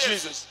thank you,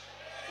 Jesus.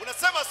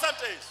 Unasema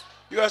asante Yesu.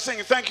 You are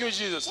saying thank you,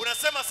 Jesus.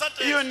 Unasema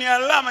asante Hiyo Yesu. ni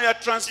alama ya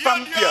transfer Hiyo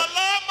ndio mpya.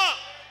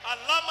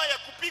 alama ya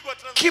kupigwa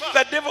transfer. Keep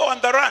the devil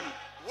on the run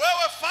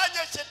Wewe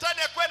fanya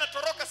shetani akwe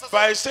anatoroka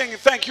sasa. by saying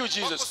thank you, Kwa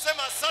Jesus.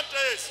 kusema asante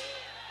Yesu.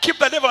 Keep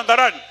the devil on the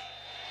run.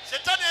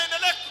 Shetani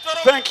aendelee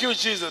kutoroka. Thank you,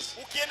 Jesus.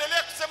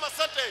 Ukiendelea kusema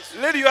asante Yesu.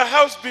 Let your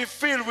house be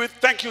filled with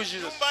thank you,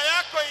 Jesus. Nyumba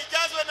yako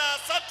ijazwe na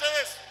asante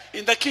Yesu.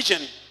 In the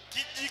kitchen,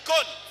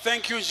 jikoni.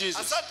 Thank you, Jesus.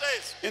 Asante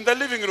Yesu. In the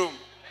living room.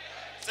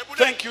 Sebuleni.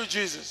 Thank you,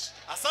 Jesus.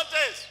 Asante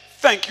Yesu.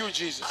 Thank you,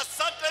 Jesus.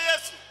 Asante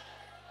Yesu.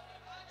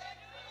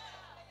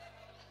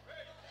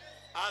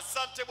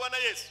 Asante Bwana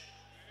Yesu.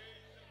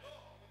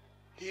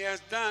 He has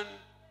done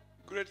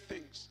great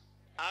things.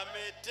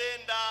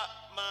 Ametenda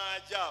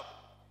maajabu.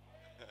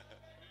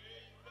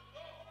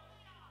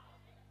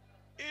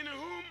 In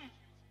whom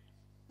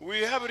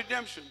we have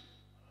redemption.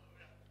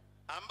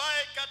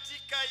 Ambaye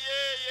katika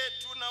yeye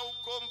tuna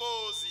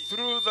ukombozi.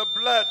 Through the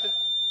blood,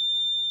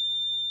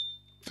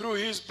 through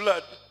his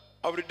blood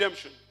of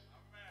redemption.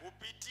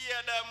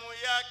 Kupitia damu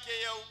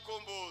yake ya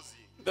ukombozi.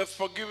 The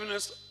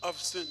forgiveness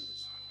of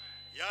sins.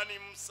 Yani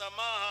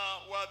msamaha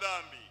wa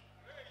dhambi.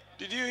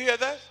 Did you hear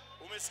that?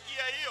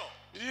 Umesikia hiyo?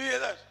 Did you hear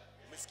that?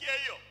 Umesikia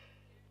hiyo?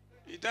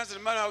 It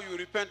doesn't matter how you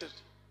repented.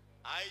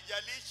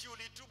 Haijalishi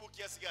ulitubu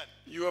kiasi gani.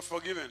 You are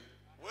forgiven.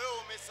 Wewe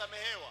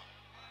umesamehewa.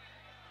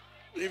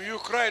 If you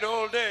cried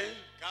all day,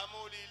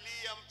 kama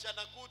ulilia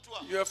mchana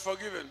kutwa, you are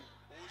forgiven.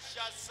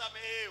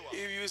 Ushasamehewa.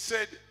 If you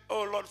said,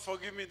 "Oh Lord,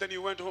 forgive me," then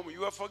you went home,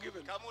 you are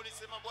forgiven. Kama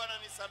ulisema Bwana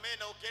nisamehe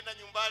na ukaenda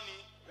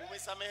nyumbani,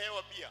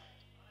 umesamehewa pia.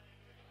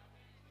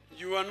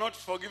 You are not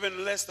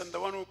forgiven less than the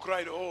one who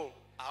cried all.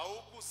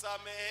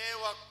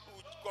 Haukusamehewa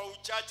kwa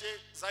uchache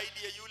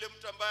zaidi ya yule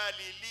mtu ambaye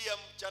alilia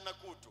mchana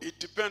kutwa. It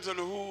depends on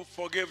who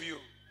forgave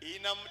you.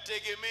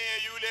 Inamtegemea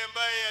yule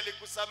ambaye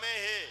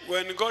alikusamehe.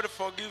 When God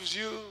forgives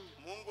you,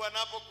 Mungu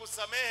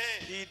anapokusamehe,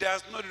 he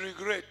does not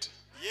regret.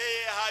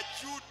 yeye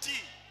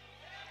hajuti.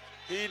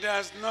 He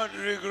does not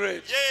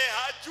regret. Yeye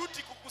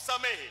hajuti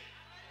kukusamehe.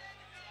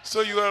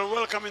 So you are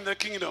welcome in the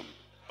kingdom.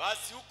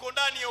 Basi uko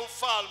ndani ya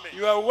ufalme.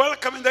 You are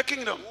welcome in the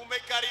kingdom.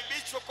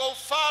 Umekaribishwa kwa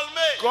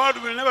ufalme. God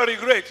will never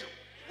regret.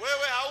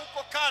 Wewe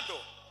hauko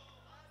kando.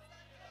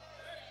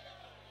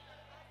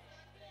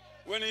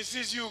 When he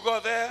sees you go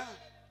there,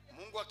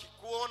 Mungu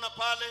akikuona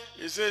pale,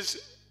 he says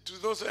to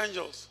those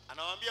angels,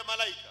 anawaambia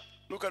malaika,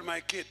 "Look at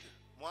my kid.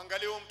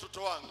 muangalie huyo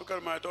mtoto wangu. Look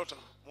at my daughter.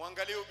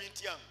 Muangalie huyo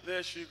binti yangu.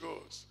 There she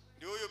goes."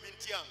 Ndio huyo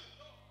binti yangu.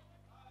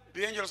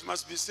 The angels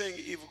must be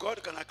saying, "If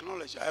God can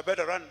acknowledge, I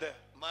better run there."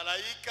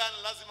 Malaika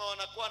lazima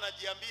wanakuwa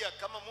wanajiambia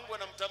kama Mungu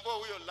anamtambua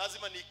huyo,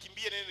 lazima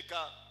nikimbie nini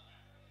nika.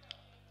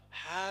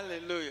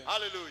 Hallelujah.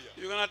 Hallelujah.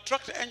 You can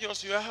attract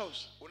angels to your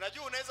house,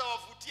 Unajua unaweza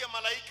wavutia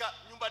malaika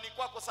nyumbani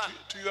kwako sana.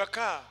 to your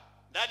car.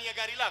 Ndani ya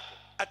gari lako.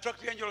 Attract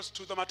the angels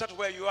to the matatu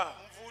where you are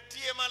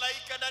Mvutie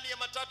malaika ndani ya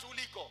matatu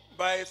uliko.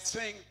 by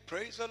saying,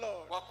 "Praise the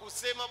Lord." Kwa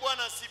kusema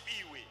Bwana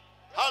asifiwe.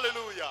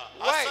 Hallelujah.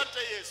 Why? Asante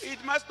Yesu. It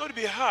must not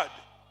be hard.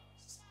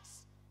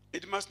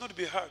 It must not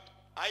be hard.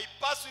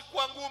 Haipaswi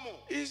kuwa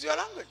ngumu. It's your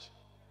language.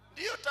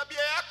 Ndio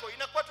tabia yako,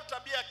 inakuwa tu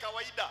tabia ya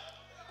kawaida.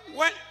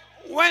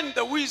 When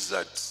the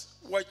wizards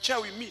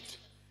wachawi meet,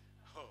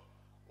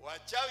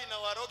 Wachawi na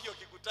warogi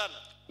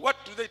wakikutana,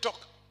 what do they talk?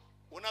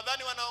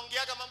 unadhani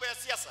wanaongeaga mambo ya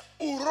siasa?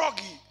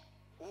 Urogi.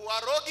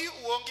 Warogi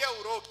uongea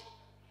urogi.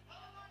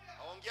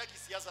 Haongea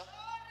kisiasa.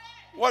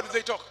 What do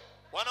they talk?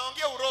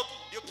 Wanaongea urogi,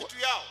 ndio kitu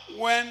yao.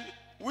 When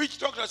witch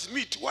doctors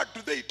meet, what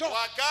do they talk?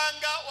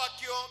 Waganga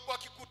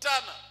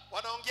wakikutana,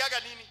 wanaongeaga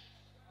nini?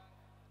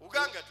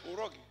 Uganga tu.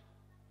 Urogi.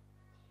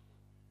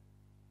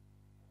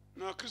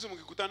 Na Wakristo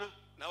mkikutana,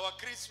 Na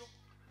Wakristo,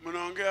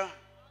 mnaongea.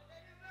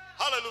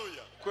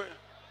 hallelujah.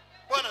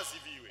 Bwana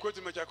asifiwe.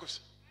 Kwetu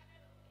Machakos.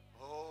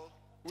 Oh,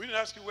 We didn't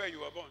ask you where you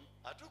were born.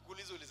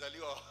 hatukuuliza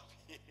ulizaliwa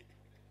wapi.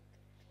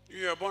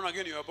 You are born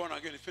again, you are born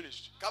again,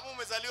 finished. Kama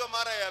umezaliwa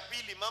mara ya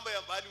pili, mambo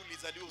ya mbali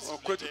ulizaliwa Oh,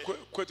 usilete.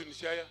 kwetu ni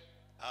Siaya.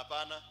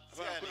 Hapana,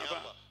 Siaya ni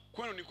hapa.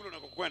 Kwenu ni kule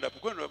unakokwenda hapo.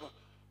 Kwenu hapa.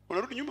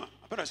 Unarudi nyuma?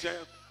 Hapana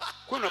Siaya.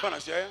 Kwenu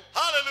hapana Siaya.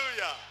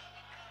 Hallelujah.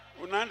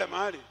 Unaenda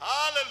mahali.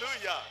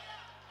 Hallelujah.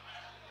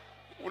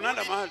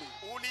 Unaenda mahali.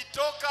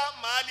 Ulitoka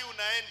mahali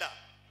unaenda.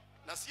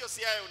 Na sio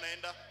Siaya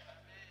unaenda.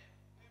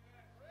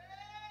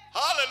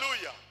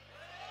 Hallelujah.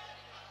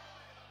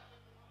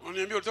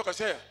 Unaniambia ulitoka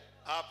Siaya?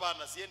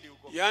 Hapana, siendi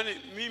huko. Yaani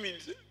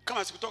mimi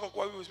kama sikutoka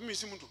kwa wewe, mimi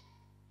si mtu.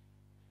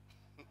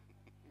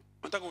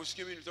 Nataka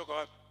usikie mimi nilitoka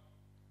wapi.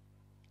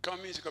 Kama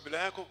mimi si kabila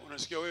yako,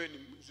 unasikia wewe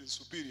ni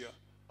superior.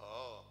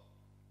 Oh.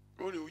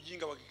 Wewe ni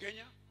ujinga wa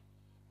Kikenya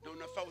na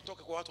unafaa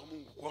utoke kwa watu wa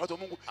Mungu. Kwa watu wa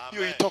Mungu Amen.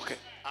 hiyo itoke.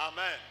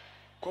 Amen.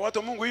 Kwa watu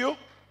wa Mungu hiyo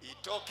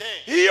Itoke.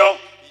 hiyo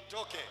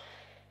Itoke.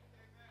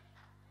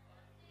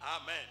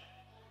 Amen.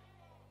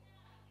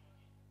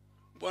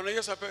 Bwana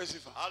Yesu apewe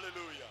sifa.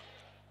 Hallelujah.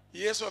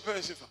 Yesu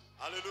apewe sifa.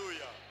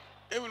 Hallelujah.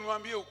 Hebu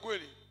niwaambie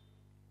ukweli.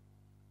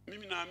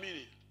 Mimi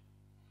naamini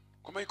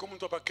kama iko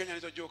mtu hapa Kenya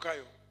anaitwa Joe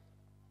Kayo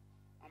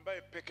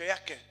ambaye peke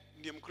yake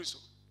ndiye Mkristo.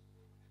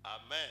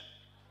 Amen.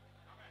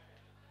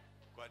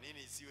 Kwa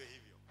nini isiwe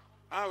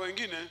hivyo?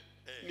 Wengine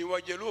ni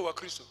Wajaluo wa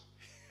Kristo.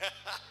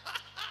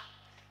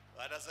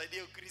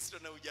 Wanasaidia Ukristo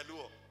na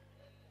Ujaluo.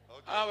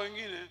 Okay.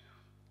 Wengine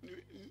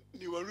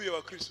ni Waluya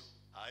wa Kristo.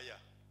 Haya.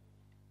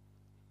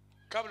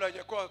 Kabla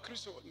hajakuwa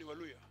Kristo ni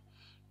Waluya.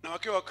 Na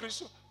wakiwa wa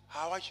Kristo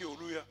hawachi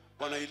Uluya,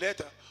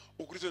 wanaileta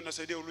Ukristo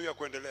unasaidia Uluya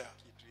kuendelea.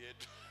 Kitu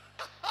yetu.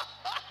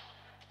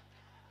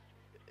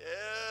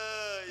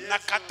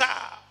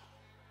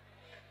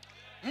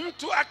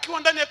 Mtu akiwa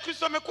ndani ya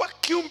Kristo amekuwa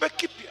kiumbe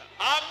kipya.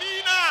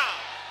 Amina.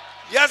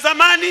 Ya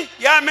zamani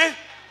yame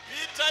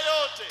Vita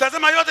yote.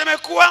 tazama yote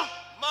yamekuwa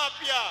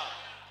mapya.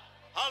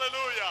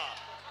 Hallelujah.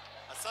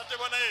 Asante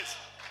Bwana Yesu.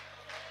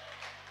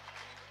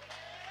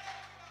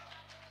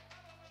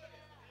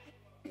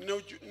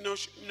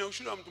 Na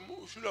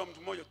ushuhuda wa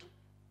mtu mmoja tu.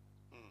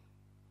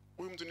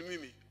 Huyu mtu ni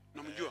mimi,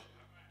 namjua.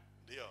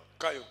 Ndio.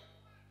 Kayo.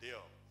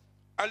 Ndio.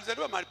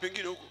 Alizaliwa mahali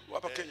pengine huko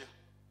hapa Kenya.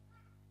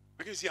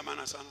 Lakini si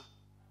maana sana.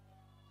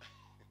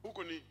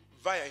 Huko ni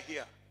via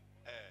here.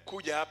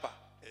 Kuja hapa.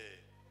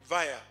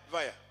 Via.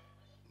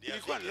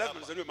 Ilikuwa ni lazima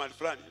nizaliwe mahali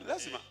fulani.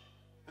 Lazima.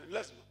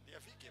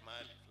 Niafike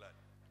mahali fulani.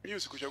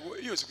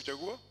 Hiyo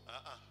sikuchagua.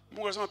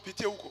 Mungu anasema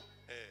pitia huko.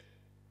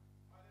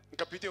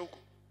 Nikapitia huko.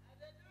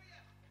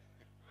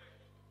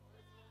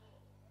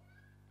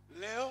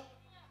 Leo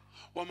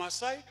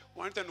Wamasai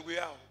wanaita ndugu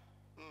yao.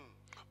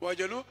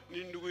 Wajaluo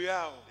ni ndugu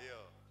yao.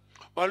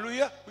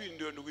 Waluya huyu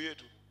ndio ndugu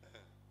yetu.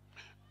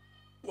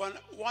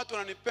 Watu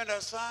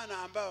wananipenda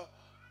sana ambao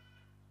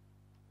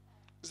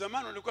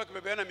zamani walikuwa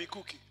kibebeana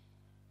mikuki.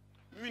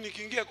 Mimi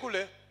nikiingia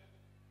kule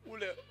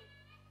ule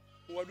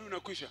uadui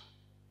unakwisha.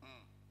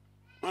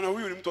 Maana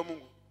huyu ni mtu wa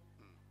Mungu.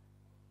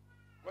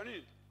 Kwa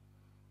nini?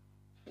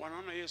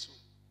 Wanaona Yesu.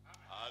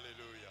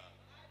 Hallelujah.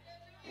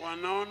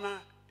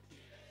 Wanaona.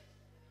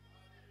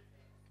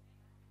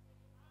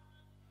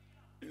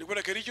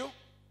 Nilikwenda Kericho,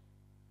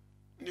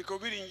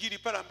 nikahubiri injili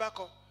pale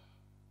ambako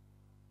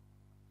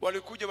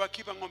walikuja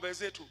wakiba ng'ombe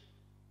zetu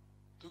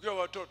tukiwa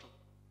watoto.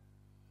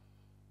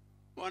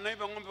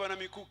 Wanaiba ng'ombe, wana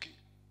mikuki,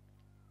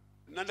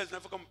 nanda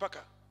zinavuka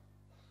mpaka,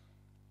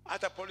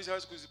 hata polisi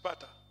hawezi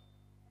kuzipata.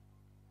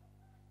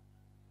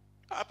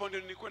 Hapo ndio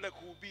nilikwenda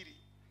kuhubiri.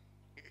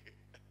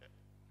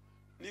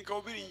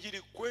 Nikahubiri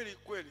injili kweli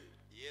kweli.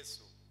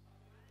 Yesu.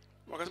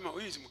 Wakasema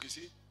huyu si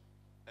Mkisii.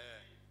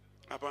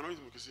 Hapana, huyu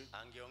si Mkisii.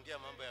 Angeongea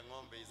mambo ya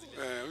ng'ombe hizi.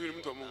 Huyu ni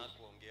mtu wa Mungu.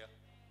 Hakuongea.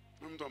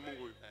 Ni mtu wa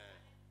Mungu huyu.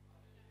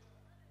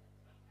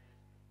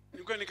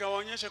 Nilikuwa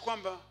nikawaonyesha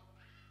kwamba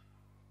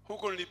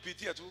huko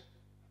nilipitia tu.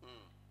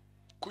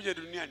 Kuja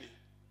duniani.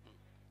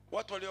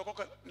 Watu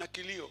waliokoka na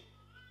kilio.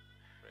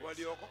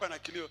 Waliokoka na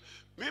kilio.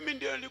 Mimi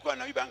ndio nilikuwa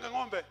naibanga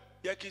ng'ombe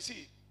ya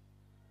Kisii.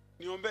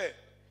 Niombe.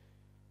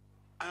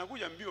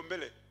 Anakuja mbio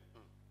mbele.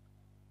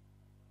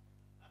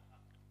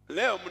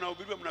 Leo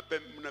mnahubiriwa,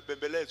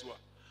 mnapembelezwa.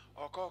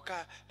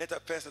 Okoka, leta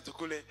pesa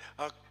tukule.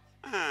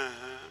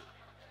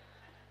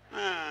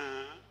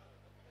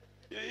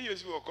 Hiyo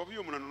si wokovu,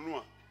 hiyo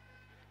mnanunua.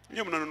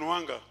 Hiyo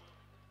mnanunuanga.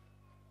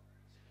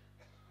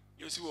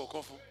 Hiyo si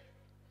wokovu.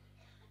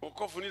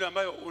 Wokovu ni ile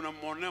ambayo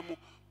unamwonea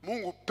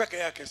Mungu peke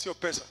yake, sio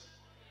pesa.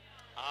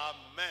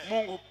 Amen.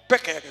 Mungu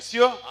peke yake,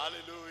 sio?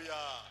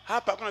 Hallelujah.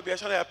 Hapa hakuna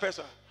biashara ya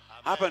pesa.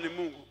 Amen. Hapa ni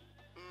Mungu.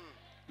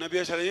 Na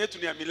biashara yetu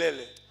ni ya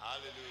milele.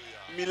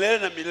 Hallelujah. Milele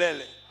na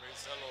milele.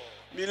 Praise the Lord.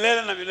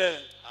 Milele na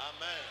milele.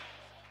 Amen.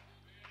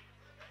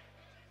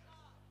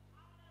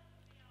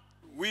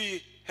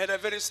 We had a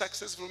very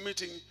successful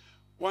meeting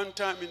one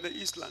time in the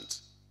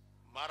Eastlands.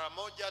 Mara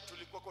moja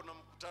tulikuwa kuna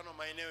mkutano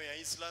maeneo ya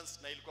Eastlands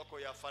na ilikuwa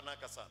kwa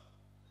yafanaka sana.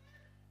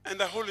 And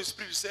the Holy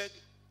Spirit said,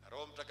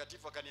 Roho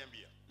Mtakatifu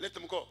akaniambia, let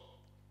them go.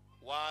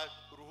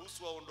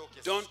 Waruhusu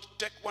waondoke. Don't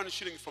take one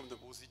shilling from them.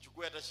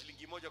 Usichukue hata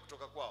shilingi moja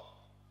kutoka kwao.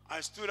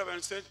 I stood up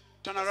and said,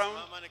 turn around.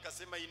 Mama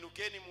nikasema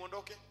inukeni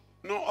muondoke.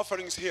 No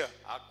offerings here.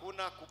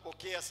 Hakuna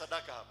kupokea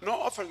sadaka hapa.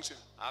 No offerings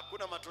here.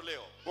 Hakuna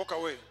matoleo. Walk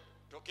away.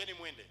 Tokeni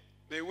mwende.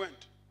 They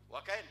went.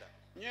 Wakaenda.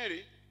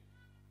 Nyeri.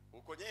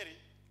 Huko Nyeri.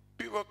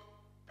 People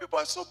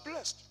are so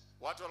blessed.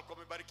 Watu walikuwa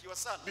wamebarikiwa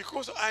sana.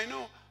 Because I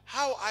know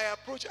how I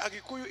approach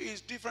Agikuyu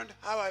is different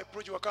how I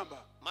approach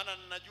Wakamba. Maana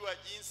ninajua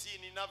jinsi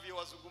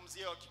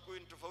ninavyowazungumzia Wakikuyu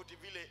ni tofauti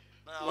vile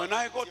na when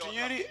I go to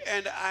Nyeri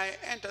and I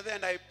enter there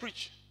and I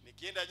preach.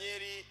 Nikienda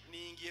Nyeri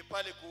niingie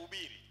pale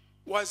kuhubiri.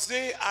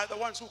 Wazee are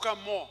the ones who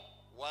come more.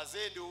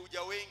 Wazee ndio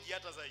huja wengi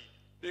hata zaidi.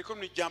 They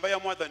come ni jamba ya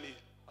mwadhani.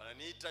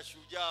 Wananiita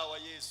shujaa wa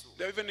Yesu.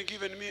 They even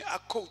given me a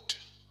coat.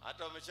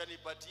 Hata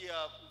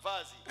wameshanipatia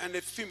vazi. And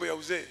a fimbo ya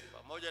uzee.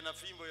 Pamoja na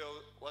fimbo ya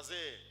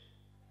wazee.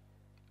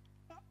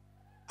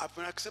 I've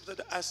been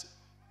accepted as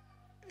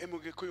a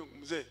Mugikuyu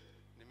mzee.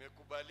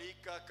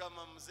 Nimekubalika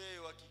kama mzee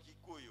wa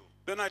Kikikuyu.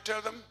 Then I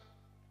tell them,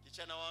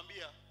 kisha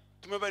nawaambia,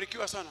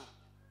 tumebarikiwa sana.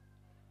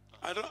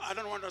 I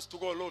don't want us to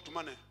go low to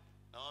money.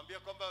 Nawaambia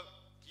kwamba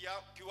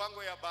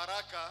kiwango ya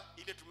baraka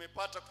ile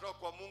tumepata kutoka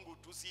kwa Mungu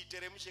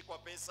tusiiteremshe kwa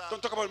pesa.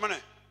 Don't talk about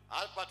money.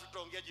 Hapa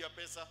tutaongea juu ya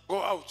pesa.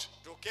 Go out.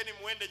 Tokeni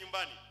muende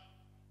nyumbani.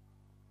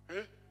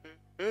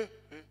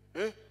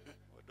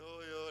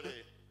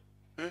 Odoyole.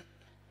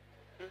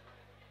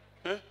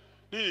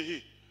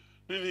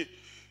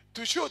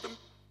 To show them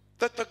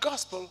that the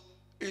gospel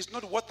is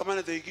not what the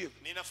money they give.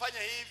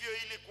 Ninafanya hivyo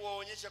ili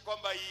kuwaonyesha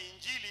kwamba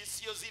injili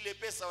sio zile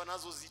pesa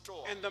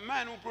wanazozitoa. And the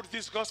man who brought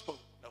this gospel,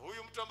 na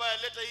huyu mtu ambaye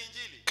alileta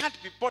injili,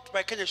 can't be bought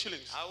by Kenya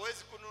shillings.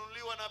 hawezi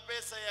kununuliwa na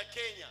pesa ya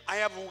Kenya. I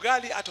have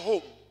ugali at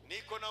home.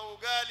 Niko na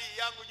ugali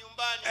yangu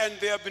nyumbani. And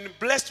they have been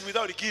blessed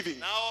without giving.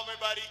 Na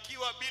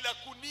wamebarikiwa bila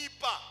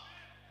kunipa.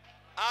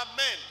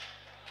 Amen.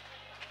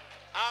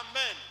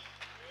 Amen.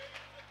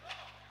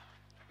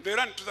 They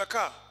run to the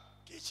car.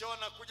 Kisha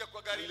wanakuja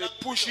kwa gari They langu.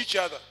 push each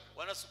other.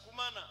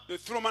 Wanasukumana. They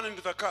throw money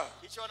into the car.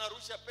 Kisha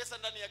wanarusha pesa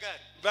ndani ya gari.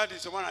 That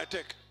is the one I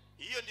take.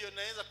 Hiyo ndio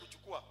naweza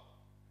kuchukua.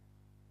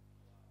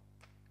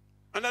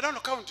 And I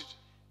don't count it.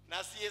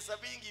 Na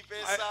sihesabingi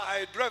pesa.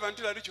 I drive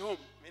until I reach home.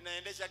 Mimi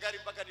naendesha gari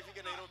mpaka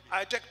nifike Nairobi.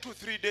 I take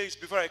 2-3 days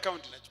before I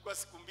count it. Nachukua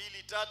siku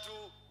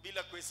 2-3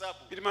 bila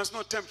kuhesabu. It must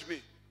not tempt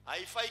me.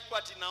 Haifai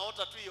kwa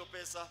naota tu hiyo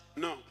pesa.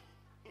 No.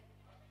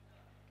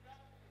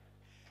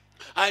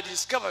 I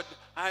discovered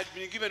I had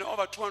been given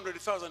over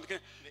 200,000.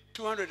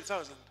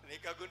 200,000.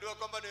 Nikagundua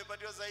kwamba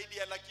nimepatiwa zaidi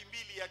ya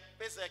 200,000 ya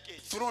pesa ya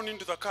Kenya. Thrown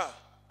into the car.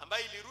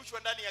 Ambayo ilirushwa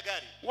ndani ya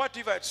gari. What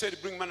if I had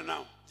said bring money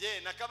now? Je,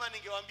 na kama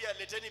ningewaambia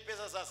leteni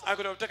pesa sasa? I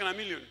could have taken $1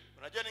 million.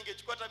 Unajua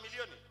ningechukua hata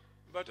milioni.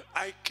 But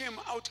I came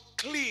out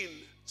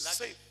clean,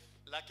 safe.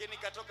 Lakini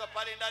katoka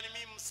pale ndani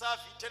mimi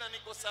msafi tena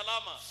niko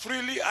salama.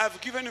 Freely I've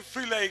given,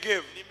 freely I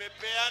gave.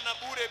 Nimepeana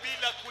bure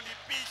bila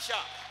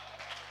kulipisha.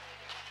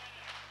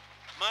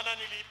 Maana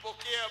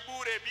nilipokea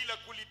bure bila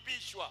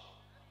kulipishwa.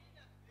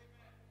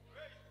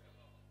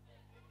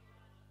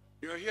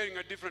 You are hearing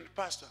a different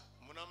pastor.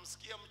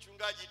 Mnamsikia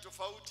mchungaji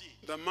tofauti.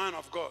 The man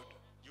of God.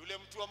 Yule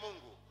mtu wa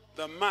Mungu.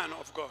 The man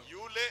of God.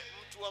 Yule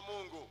mtu wa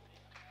Mungu.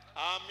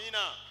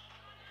 Amina.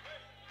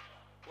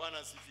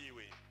 Bwana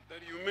sifiwe.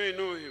 That you may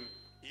know him.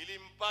 Ili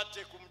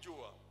mpate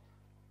kumjua.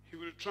 He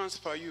will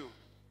transfer you.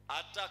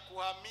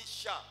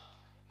 Atakuhamisha.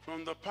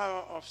 From the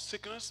power of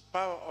sickness,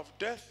 power of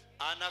death.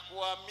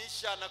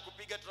 Anakuhamisha na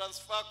kupiga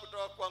transfer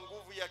kutoka kwa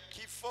nguvu ya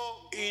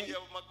kifo, nguvu ya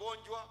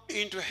magonjwa.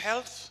 Into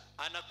health.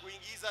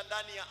 Anakuingiza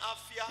ndani ya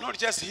afya. Not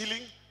just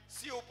healing.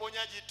 Si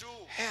uponyaji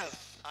tu. Health.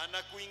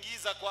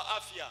 Anakuingiza kwa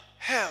afya.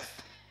 Health.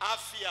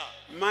 Afya.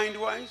 Mind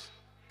wise.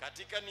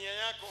 Katika nia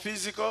yako.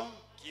 Physical.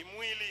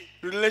 Kimwili.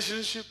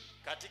 Relationship.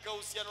 Katika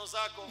uhusiano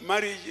zako.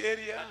 Marriage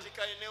area.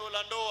 Katika eneo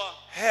la ndoa.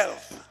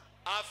 Health.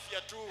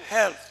 Afya tu.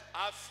 Health.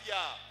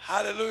 Afya.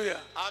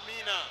 Hallelujah.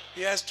 Amina.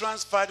 He has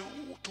transferred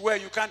to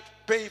where you can't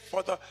pay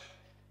for the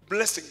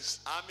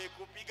blessings.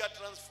 Amekupiga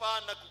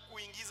transfer na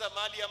kukuingiza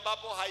mahali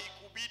ambapo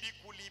haikubidi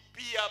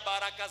kulipia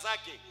baraka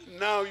zake.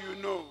 Now you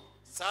know.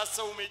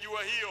 Sasa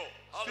umejua hiyo.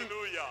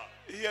 Hallelujah.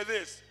 Hear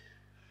this.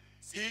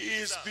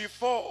 He is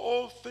before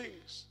all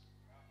things.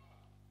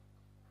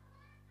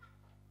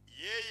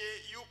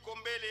 Yeye yuko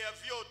mbele ya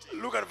vyote.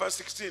 Look at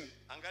verse 16.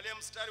 Angalia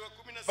mstari wa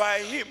 16.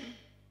 By him,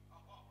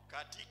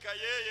 katika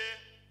yeye,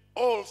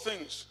 all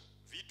things.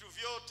 Vitu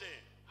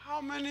vyote.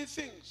 How many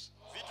things?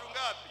 Vitu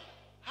ngapi?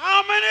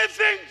 How many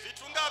things?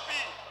 Vitu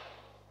ngapi?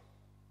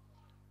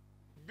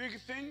 Big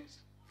things.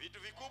 Vitu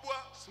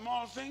vikubwa.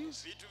 Small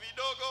things. Vitu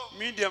vidogo.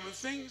 Medium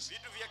things.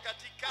 Vitu vya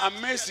katikati.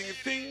 Amazing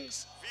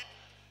things.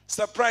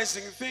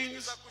 Surprising things.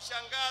 Vitu za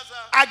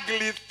kushangaza.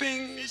 Ugly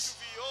things.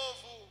 Vitu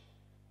viovu.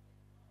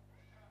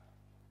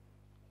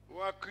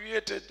 Were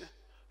created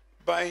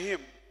by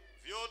him.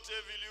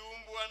 Vyote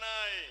viliumbwa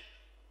naye.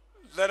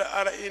 That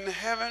are in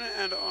heaven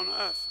and on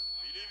earth.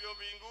 Vilivyo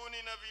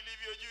mbinguni na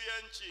vilivyo juu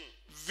ya nchi.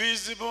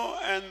 Visible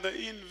and the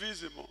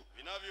invisible.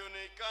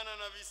 Vinavyoonekana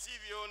na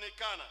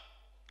visivyoonekana.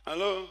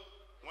 Hello?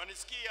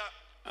 Mwanisikia?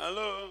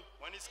 Hello?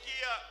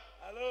 Mwanisikia?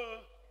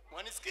 Hello?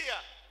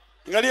 Mwanisikia?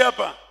 Angalia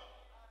hapa.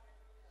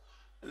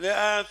 There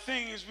are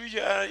things which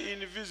are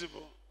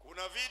invisible.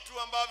 Kuna vitu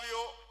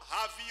ambavyo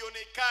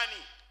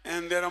havionekani.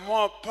 And they are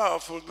more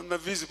powerful than the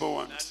visible Na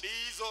ones.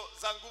 ndizo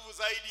za nguvu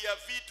zaidi ya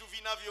vitu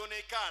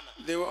vinavyoonekana.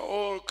 They were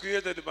all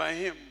created by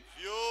him.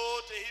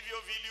 Vyote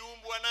hivyo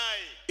viliumbwa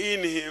naye.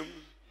 In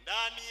him.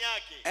 Ndani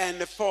yake.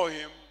 And for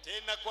him.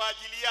 Tena kwa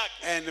ajili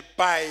yake. And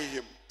by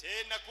him.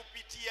 Tena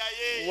kupitia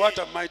yeye. What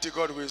a mighty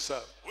God we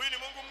serve. Huyu ni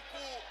Mungu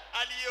mkuu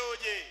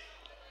aliyeje.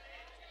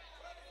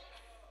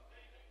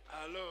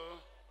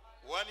 Hello?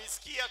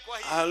 Wanisikia kwa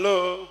hii?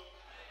 Hello?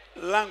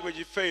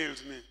 Language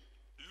fails me.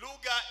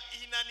 Lugha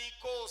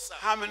inanikosa.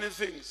 How many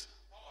things?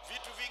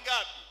 Vitu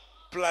vingapi?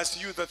 Plus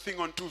you, the thing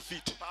on 2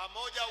 feet.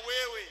 Pamoja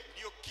wewe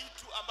ndio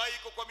kitu ambayo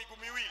iko kwa miguu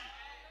miwili.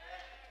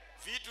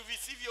 Vitu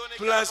visivyoonekana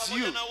Plus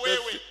pamoja you, na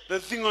wewe. the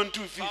thing on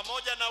 2 feet.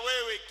 Pamoja na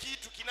wewe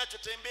kitu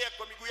kinachotembea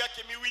kwa miguu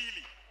yake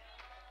miwili.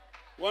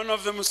 One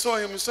of them saw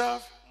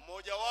himself.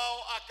 Mmoja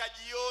wao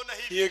akajiona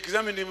hivi. He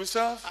examined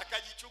himself.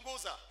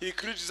 Akajichunguza. He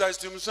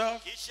criticized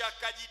himself. Kisha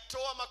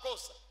akajitoa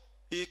makosa.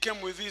 He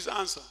came with his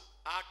answer.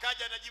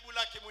 Akaja na jibu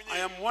lake mwenyewe.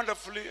 I am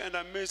wonderfully and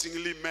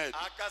amazingly made.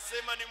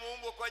 Akasema ni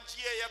muumbwa kwa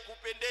njia ya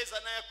kupendeza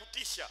na ya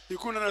kutisha. He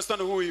couldn't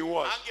understand who he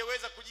was.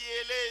 Angeweza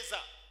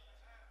kujieleza.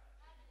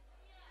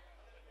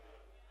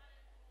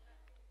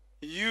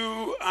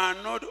 You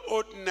are not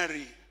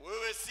ordinary.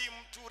 Wewe si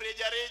mtu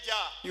rejareja.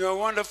 You are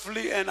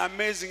wonderfully and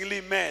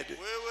amazingly made.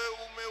 Wewe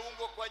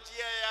umeumbwa kwa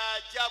njia ya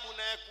ajabu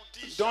na ya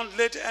kutisha. Don't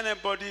let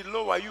anybody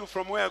lower you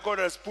from where God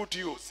has put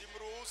you.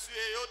 Usimruhusu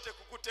yeyote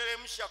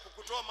kukuteremsha,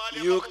 kukutoa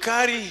mahali You ambapo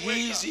carry umekuweka.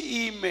 his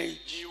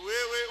image. Ni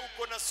wewe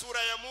uko na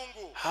sura ya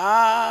Mungu.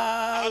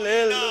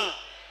 Hallelujah.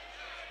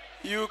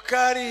 You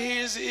carry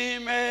his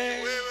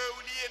image. Wewe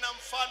uliye na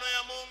mfano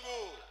ya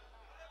Mungu.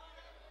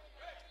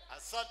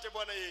 Asante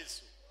Bwana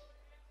Yesu.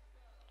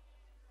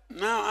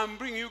 Now I'm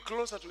bringing you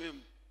closer to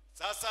him.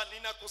 Sasa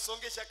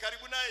ninakusongesha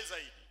karibu naye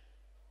zaidi.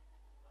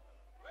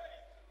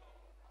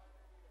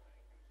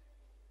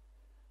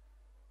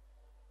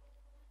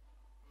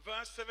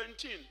 verse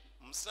 17.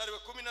 Mstari wa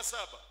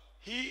 17.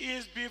 He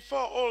is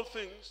before all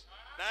things.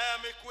 Naye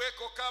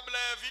amekuweko kabla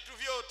ya vitu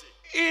vyote.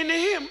 In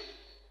him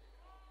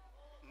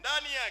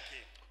Ndani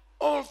yake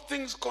all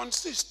things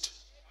consist.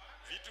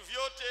 vitu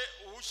vyote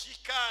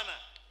hushikana.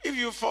 If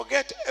you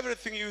forget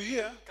everything you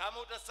hear, Kama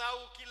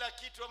utasahau kila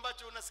kitu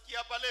ambacho unasikia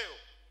hapa leo,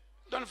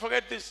 don't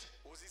forget this.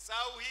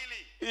 usisahau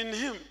hili. In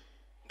him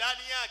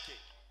Ndani yake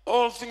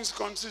all things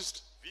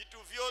consist.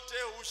 vitu vyote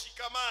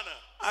hushikamana.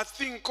 A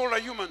thing called a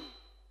human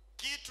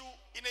Kitu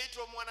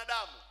inaitwa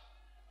mwanadamu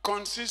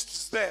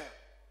consists there.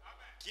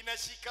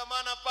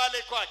 kinashikamana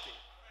pale kwake.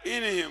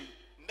 In him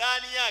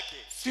Ndani yake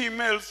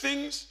female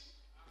things,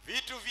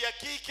 vitu vya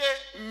kike,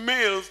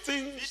 male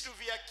things, vitu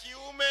vya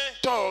kiume,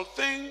 tall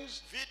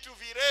things, vitu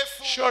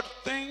virefu,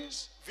 short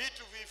things,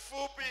 vitu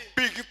vifupi,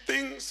 big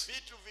things,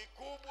 vitu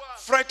vikubwa,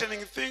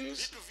 frightening things,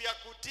 vitu vya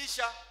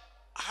kutisha,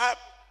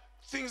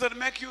 things that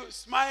make you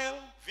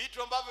smile,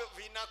 vitu ambavyo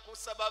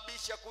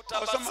vinakusababisha or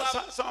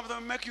kutabasamu, some of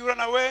them make you run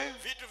away.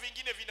 vitu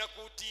vingine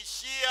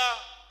vinakutishia.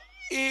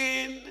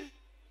 In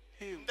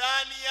him,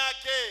 Ndani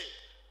yake,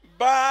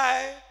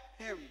 by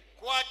him,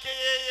 kwake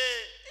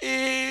yeye,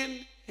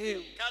 in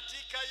him,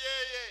 katika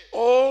yeye,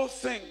 all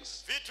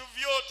things. vitu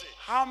vyote.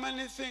 How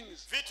many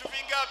things? Vitu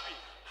vingapi?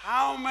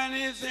 How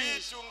many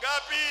things? Vitu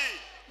ngapi?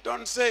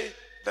 Don't say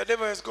the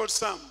devil has got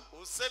some.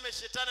 Useme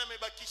shetani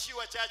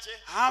amebakishiwa chache.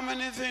 How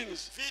many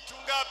things? Vitu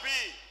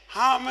ngapi?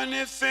 How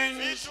many things?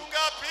 Vitu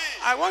ngapi?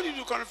 I want you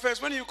to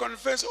confess. When you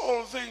confess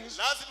all things,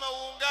 Lazima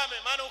uungame,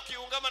 maana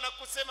ukiungama na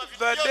kusema vitu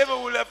the vyote,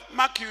 devil will have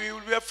marked you. He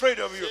will be afraid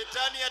of you.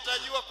 shetani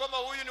atajua kwamba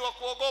huyu ni wa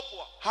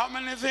kuogopwa. How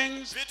many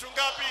things? Vitu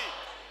ngapi?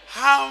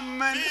 How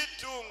many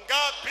Vitu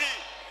ngapi?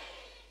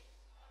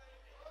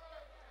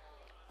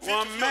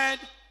 were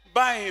made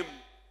by him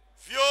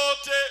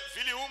Vyote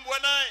viliumbwa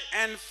naye,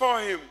 and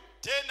for him,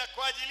 tena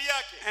kwa ajili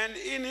yake, and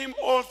in him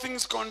all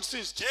things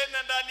consist?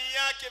 tena ndani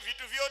yake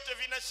vitu vyote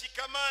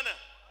vinashikamana.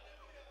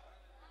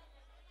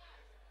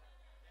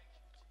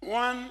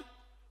 One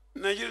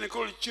Nigerian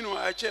called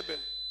Chinua Achebe.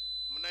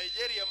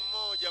 Mnigeria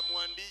mmoja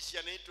mwandishi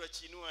anaitwa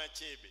Chinua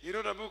Achebe He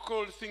wrote a book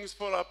called Things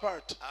Fall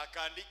Apart.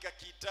 akaandika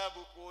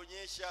kitabu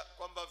kuonyesha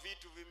kwamba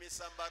vitu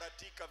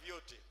vimesambaratika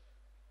vyote.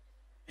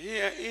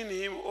 Here in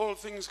him all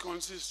things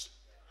consist.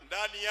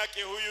 Ndani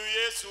yake huyu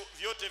Yesu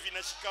vyote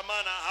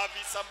vinashikamana,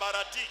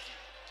 havisambaratiki.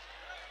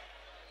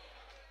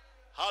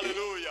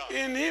 Hallelujah.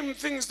 In him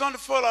things don't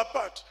fall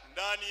apart.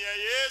 Ndani ya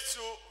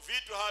Yesu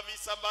vitu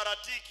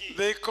havisambaratiki.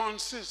 They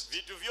consist.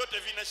 Vitu vyote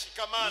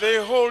vinashikamana. They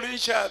hold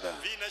each other.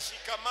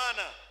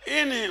 Vinashikamana.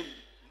 In him,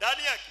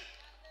 Ndani yake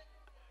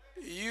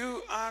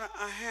you are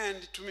a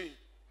hand to me.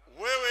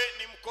 wewe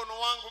ni mkono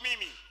wangu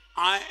mimi.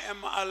 I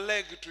am a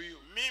leg to you.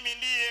 Mimi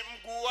ndiye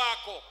mguu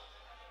wako.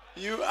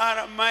 You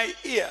are my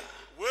ear,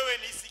 Wewe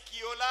ni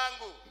sikio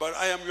langu, but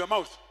I am your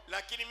mouth.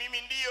 lakini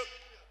mimi ndiyo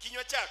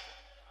kinywa chako.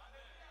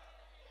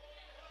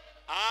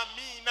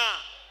 Amina.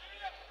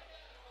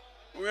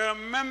 We are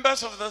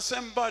members of the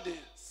same body,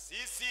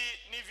 Sisi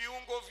ni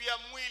viungo vya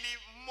mwili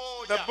the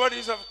mmoja.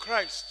 bodies of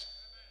Christ.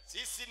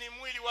 Sisi ni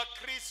mwili wa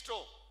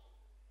Kristo.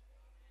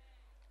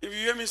 If you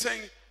hear me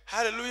saying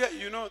hallelujah,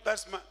 you know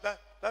that's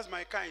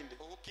my kind.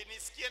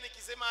 Ukinisikia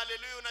nikisema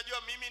haleluya,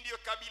 unajua mimi ndiyo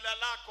kabila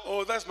lako.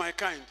 Oh, that's my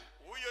kind.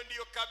 Huyo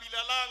ndiyo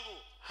kabila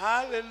langu.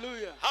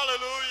 Hallelujah.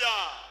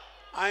 Haleluya.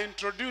 I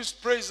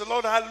introduced praise the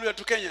Lord, hallelujah,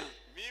 to Kenya.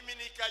 Mimi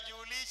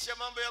nikajulisha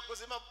mambo ya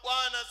kusema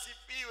Bwana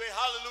sifiwe,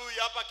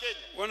 haleluya hapa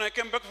Kenya. When I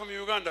came back from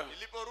Uganda,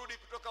 Niliporudi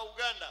kutoka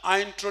Uganda,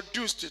 I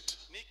introduced it.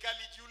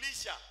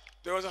 nikalijulisha.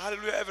 There was a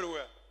hallelujah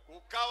everywhere.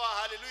 Ukawa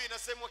haleluya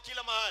inasemwa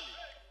kila mahali.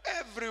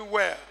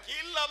 Everywhere.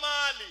 Kila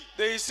mahali.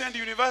 They send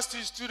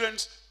university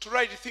students to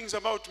write things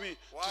about me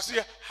to see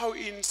how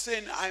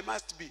insane I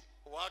must be.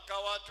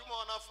 Wakawatuma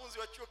wanafunzi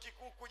wa chuo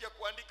kikuu kuja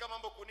kuandika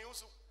mambo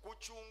kunihusu,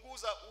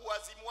 kuchunguza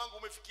uwazimu wangu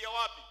umefikia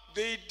wapi.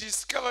 They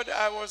discovered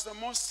I was the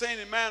most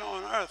sane man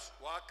on earth.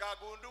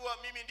 Wakagundua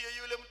mimi ndiye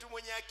yule mtu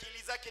mwenye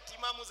akili zake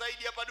timamu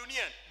zaidi hapa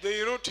duniani.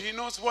 They wrote, he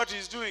knows what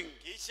he's doing.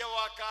 Kisha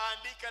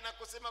wakaandika na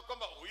kusema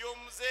kwamba huyo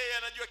mzee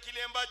anajua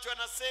kile ambacho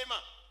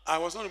anasema. I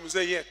was not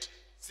mzee yet.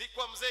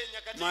 Sikuwa mzee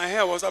nyakati. My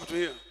hair was up to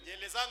here.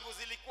 Nywele zangu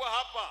zilikuwa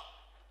hapa.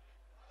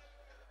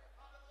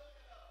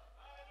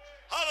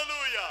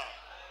 Hallelujah.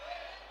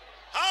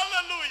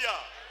 Hallelujah.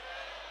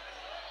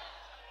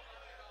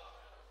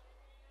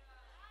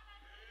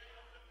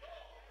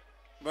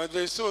 But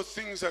they saw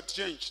things had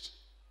changed.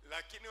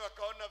 Lakini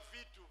wakaona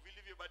vitu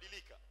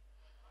vilivyobadilika.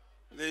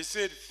 They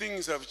said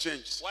things have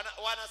changed.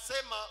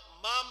 Wanasema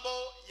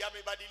mambo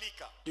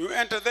yamebadilika. You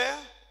enter there,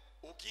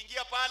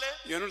 Ukiingia pale,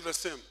 you're not the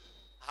same.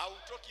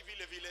 hautoki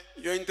vile vile.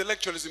 Your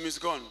intellectualism is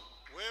gone.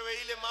 Wewe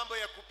ile mambo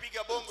ya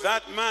kupiga bongo,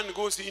 That man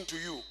goes into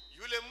you,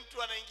 yule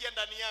mtu anaingia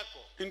ndani yako,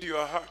 into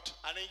your heart.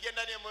 anaingia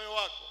ndani ya moyo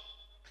wako.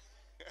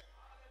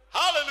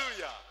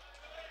 Hallelujah.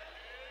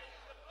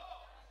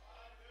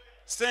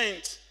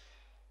 Saints,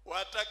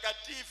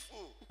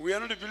 Watakatifu, we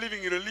are not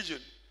believing in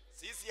religion.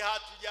 sisi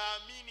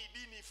hatujaamini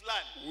dini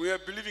fulani. We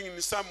are believing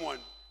in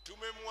someone.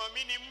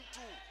 Tumemwamini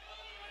mtu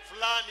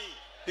fulani.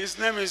 His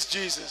name is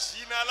Jesus.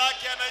 Jina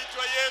lake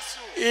anaitwa Yesu.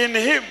 In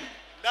him,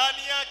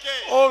 Ndani yake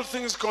all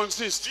things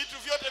consist. vitu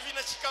vyote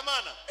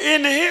vinashikamana.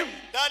 In him,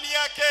 Ndani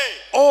yake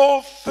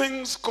all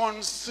things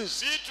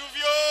consist. vitu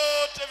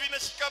vyote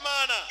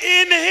vinashikamana.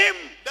 In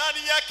him,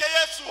 Ndani yake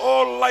Yesu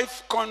all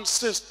life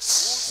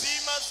consists.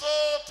 uzima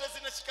zote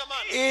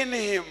zinashikamana. In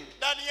him,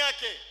 Ndani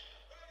yake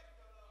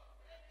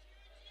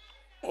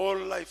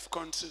all life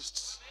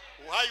consists.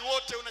 uhai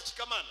wote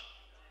unashikamana.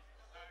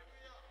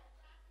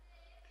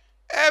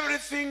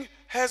 Everything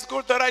has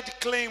got the right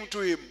claim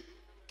to him.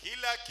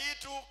 Kila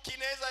kitu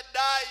kinaweza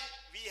dai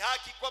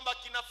vihaki kwamba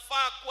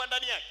kinafaa kuwa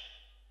ndani yake.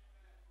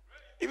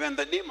 Even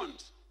the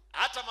demons,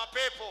 Hata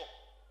mapepo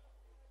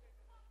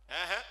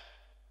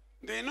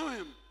they know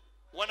him.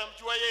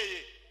 wanamjua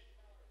yeye.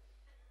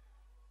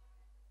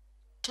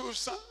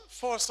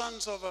 4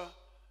 sons of a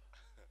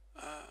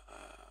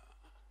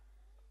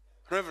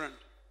reverend.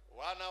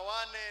 Wana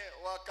wane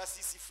wa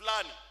kasisi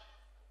fulani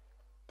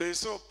They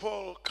saw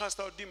Paul cast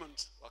out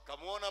demons.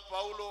 wakamwona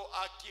Paulo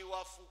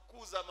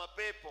akiwafukuza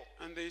mapepo,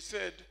 And they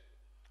said,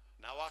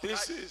 na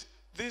this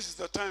is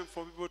the time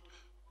for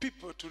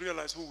people to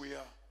realize who we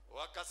are.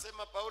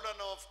 wakasema Paulo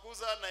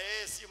anawafukuza na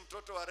yeye si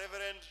mtoto wa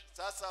reverend.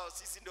 Sasa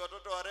sisi ndio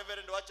watoto wa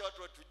reverend, wacha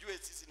watu watujue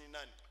sisi ni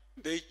nani.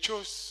 They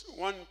chose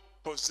one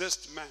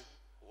possessed man.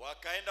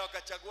 Wakaenda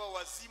wakachagua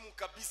wazimu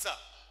kabisa.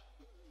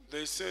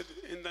 They said,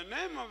 in the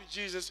name of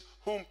Jesus,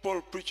 whom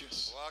Paul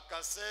preaches,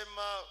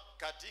 Wakasema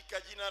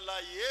katika jina la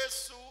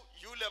Yesu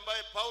yule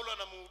ambaye Paulo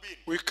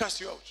anamhubiri, we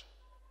cast you out.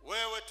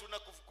 wewe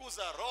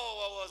tunakufukuza roho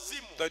wa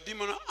wazimu. The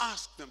demon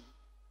asked them,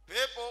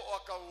 Pepo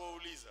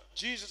wakawauliza,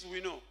 Jesus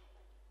we know,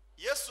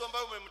 Yesu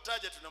ambaye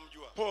umemtaja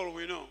tunamjua, Paul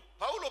we know,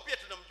 Paulo pia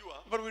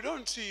tunamjua, but we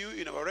don't see you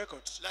in our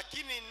records.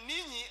 lakini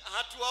ninyi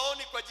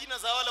hatuwaoni kwa jina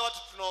za wale watu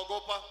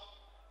tunaogopa.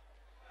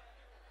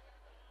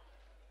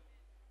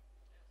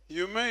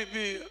 You may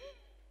be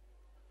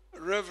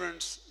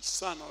reverend's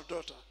son or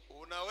daughter.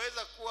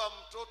 Unaweza kuwa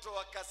mtoto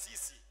wa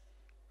kasisi,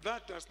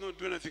 That does not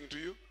do anything to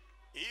you.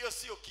 hiyo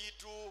sio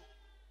kitu.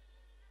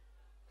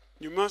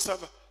 You must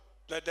have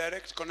the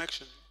direct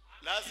connection.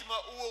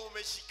 Lazima uwe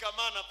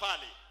umeshikamana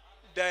pale,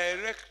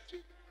 Direct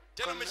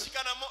tena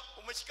connection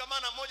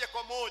umeshikamana moja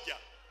kwa moja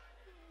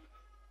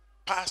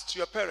past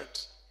your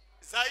parents.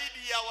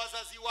 zaidi ya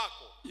wazazi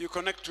wako. You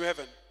connect to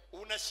heaven.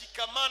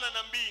 Unashikamana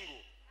na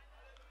mbingu.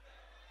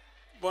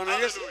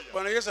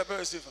 Bwana Yesu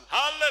apewe sifa.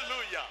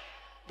 Hallelujah.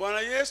 Bwana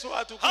Yesu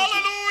atukuzwe.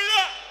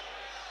 Hallelujah.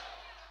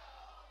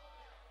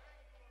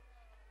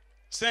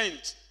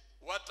 Saints,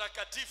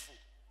 Watakatifu.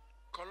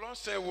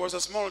 Colossae was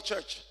a small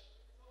church.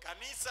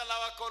 Kanisa la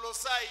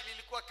Wakolosai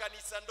lilikuwa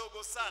kanisa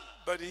ndogo sana.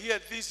 But here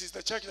this is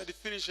the church that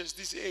finishes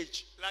this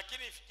age.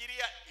 Lakini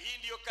fikiria, hii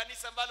ndio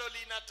kanisa ambalo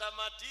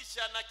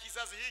linatamatisha na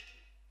kizazi hiki.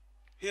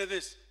 Hear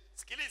this.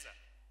 Sikiliza.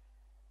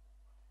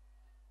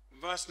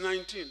 Verse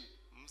 19.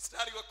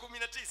 Mstari wa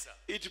 19.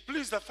 It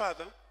pleased the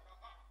Father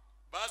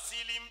Basi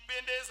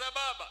ilimpendeza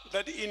Baba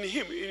that in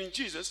him, in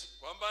Jesus,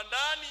 kwamba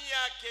ndani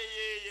yake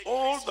yeye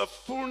all Kristo the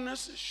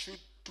fullness should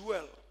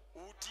dwell.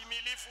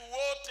 utimilifu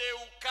wote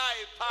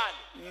ukae pale.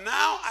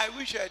 Now I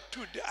wish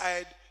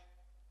I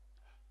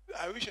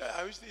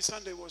wish this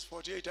Sunday was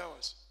 48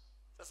 hours.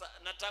 Sasa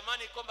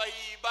natamani kwamba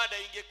hii ibada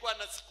ingekuwa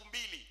na siku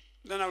mbili.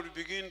 Then I would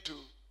begin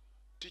to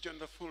teach on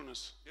the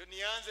fullness. Ndio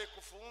nianze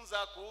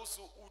kufunza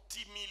kuhusu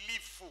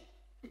utimilifu.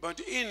 But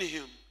in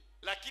him,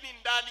 Lakini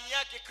ndani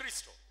yake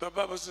Kristo, the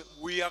Bible says,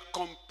 we are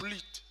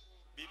complete.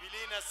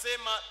 Biblia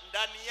inasema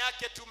ndani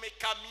yake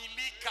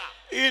tumekamilika.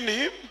 In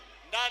him,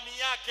 Ndani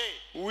yake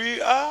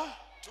we are,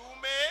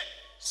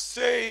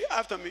 say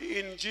after me,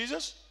 in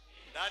Jesus.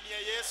 ndani ya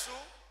Yesu.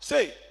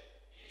 Say,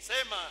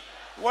 Sema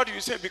what do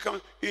you say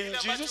becomes in kile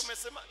ambacho Jesus?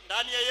 umesema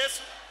ndani ya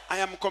Yesu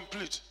I am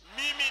complete.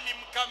 mimi ni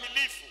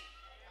mkamilifu.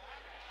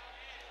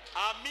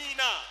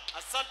 Amina.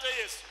 Asante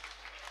Yesu.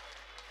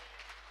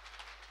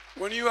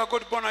 When you are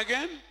got born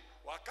again,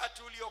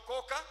 Wakati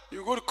uliokoka,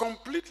 you got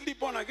completely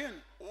born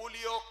again.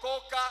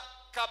 uliokoka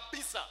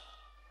kabisa.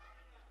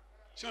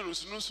 Sio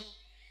nusu nusu.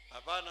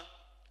 Hapana.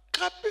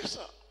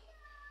 Kabisa.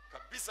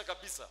 Kabisa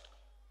kabisa.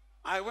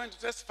 I went to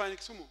testify in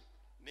Kisumu.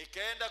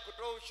 Nikaenda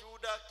kutoa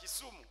ushuhuda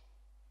Kisumu.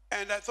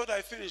 And I thought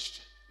I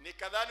finished.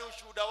 Nikadhani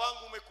ushuhuda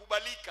wangu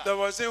umekubalika. There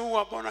was they who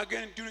were born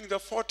again during the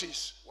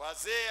 40s.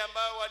 Wazee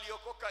ambao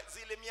waliokoka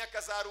zile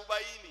miaka za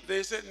 40.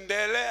 They said,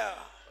 Ndelea.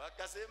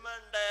 Wakasema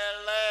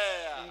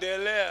ndelea.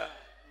 Ndelea.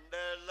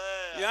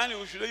 Ndelea. Yani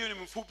ushuhuda hiyo ni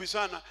mfupi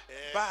sana.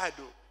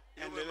 Bado.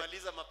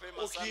 Umemaliza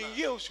mapema sana.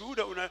 Ukiingia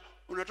ushuhuda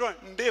unatoa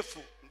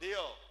ndefu.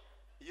 Ndio.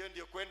 Hiyo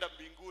ndio kwenda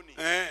mbinguni.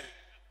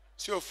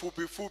 Sio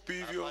fupi fupi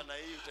hivyo. Hapana,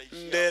 hii utaishia.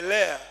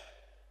 Ndelea.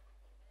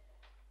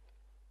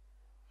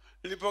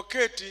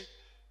 Nilipoketi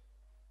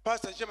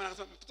pastor chema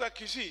akasema mtoto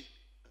Kisii.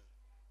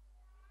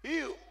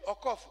 Hii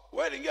okofu,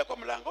 wewe ingia kwa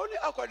mlangoni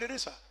au kwa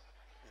dirisha?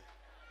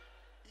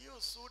 Hiyo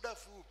ushuhuda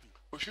fupi.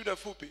 Ushuhuda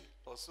fupi.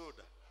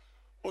 Ushuhuda.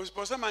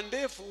 Usiposema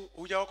ndefu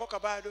hujaokoka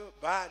bado.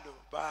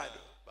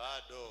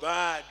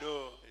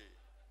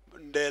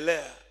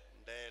 Ndelea.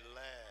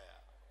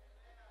 Ndelea.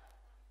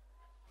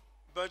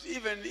 But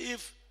even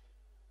if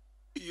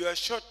your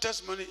short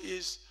testimony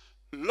is,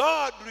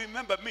 Lord,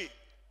 remember me.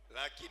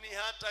 Lakini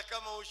hata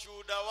kama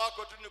ushuhuda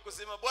wako tu ni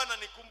kusema Bwana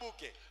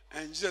nikumbuke.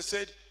 And Jesus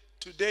said,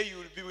 today you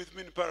will be with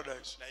me in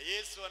paradise. Na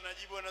Yesu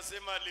anajibu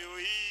anasema leo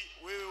hii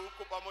wewe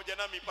uko pamoja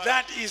nami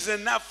That is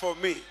enough for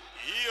me.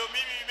 Hiyo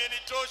mimi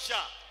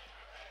imenitosha.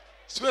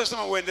 Siwezi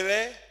sema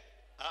uendelee.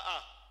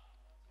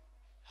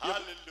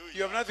 Hallelujah.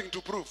 You have nothing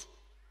to prove.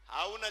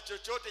 Hauna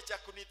chochote cha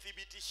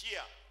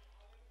kunithibitishia.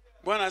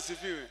 Bwana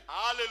asifiwe.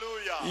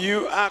 Hallelujah.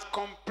 You are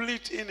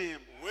complete in him.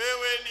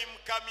 Wewe ni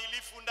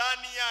mkamilifu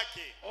ndani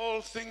yake.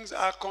 All things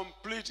are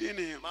complete in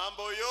him.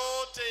 Mambo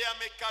yote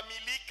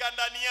yamekamilika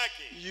ndani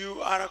yake.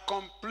 You are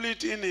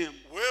complete in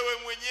him. Wewe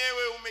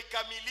mwenyewe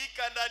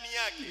umekamilika ndani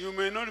yake. You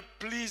may not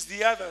please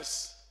the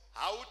others.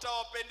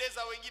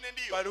 Hautawapendeza wengine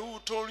ndio. But who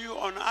told you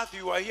on earth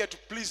you are here to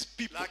please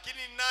people?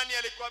 Lakini nani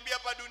alikwambia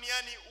hapa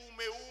duniani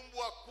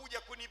umeumbwa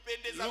kuja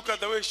kunipendeza? Look at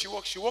the way she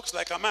walks. She walks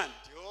like a man.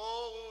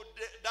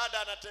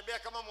 Dada anatembea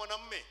kama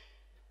mwanamume.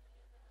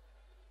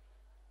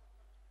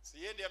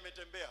 Siende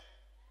ametembea.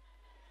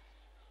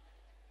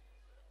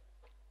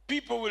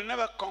 People will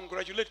never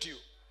congratulate you.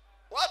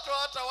 Watu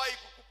hatawahi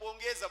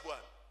kukupongeza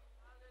bwana.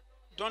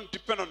 Don't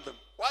depend on them.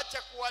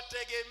 Wacha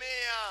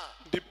kuwategemea.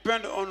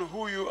 Depend on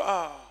who you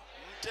are.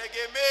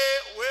 Mtegemee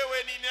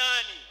wewe ni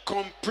nani.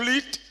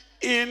 Complete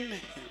in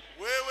him.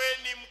 Wewe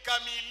ni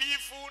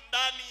mkamilifu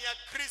ndani ya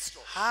Kristo.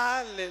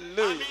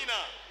 Hallelujah.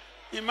 Amina.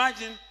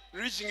 Imagine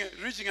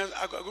reaching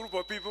a group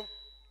of people.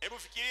 Hebu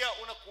fikiria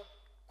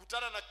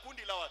unakutana na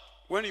kundi la watu.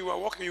 When you are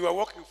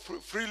walking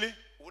freely.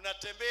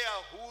 Unatembea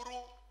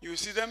huru. You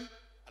see them.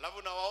 Alafu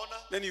unawaona.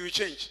 Then you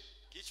change.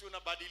 Kisha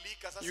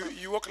unabadilika sasa.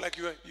 You walk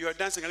like you are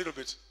dancing a little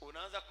bit.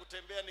 Unaanza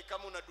kutembea ni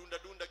kama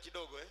unadunda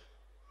kidogo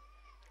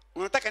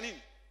Unataka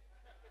nini?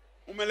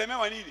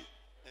 Umelemewa nini?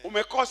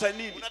 Umekosa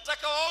nini?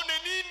 Unataka waone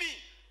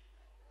nini?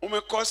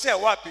 Umekosea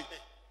wapi?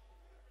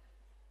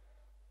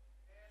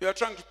 You are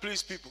trying to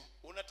please people.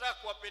 Unataka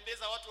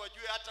kuwapendeza watu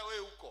wajue hata wewe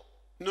uko.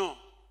 No.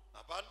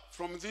 Hapana.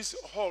 From this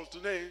hall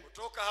today,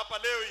 kutoka hapa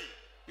leo hii,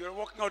 you are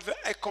walking out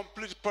a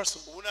complete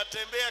person.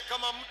 Unatembea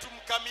kama mtu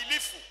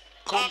mkamilifu.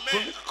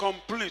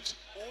 Complete.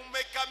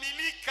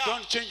 Umekamilika.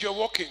 Don't change your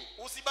walking.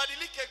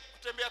 Usibadilike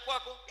kutembea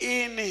kwako.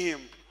 In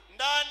him.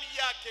 Ndani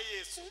yake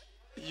Yesu.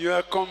 You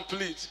are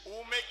complete.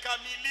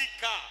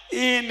 Umekamilika.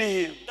 In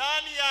him.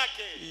 Ndani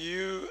yake.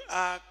 You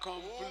are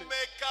complete.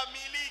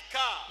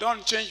 Umekamilika.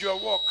 Don't change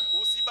your walk.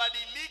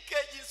 Usibadilike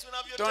jinsi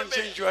unavyotembea. Don't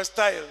change your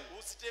style.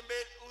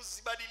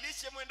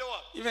 Usibadilishe mwendo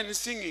wako. Even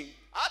singing.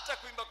 Hata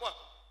kuimba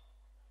kwako.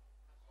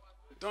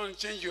 Don't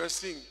change your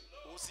sing.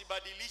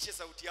 Usibadilishe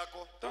sauti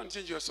yako. Don't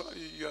change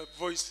your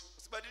voice.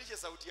 Usibadilishe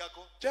sauti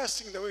yako. Just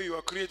sing the way you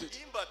are created.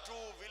 Imba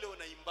tu vile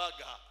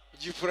unaimbaga.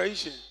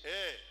 Jifurahishe.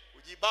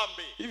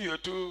 Ujibambe. Hivyo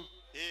tu.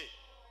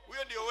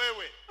 Huyo ndio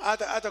wewe.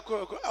 Hata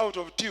out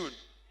of tune.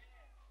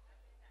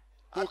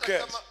 Who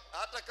cares?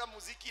 Hata kama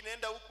muziki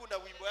inaenda huku na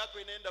wimbo yako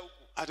inaenda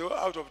huku.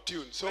 Out of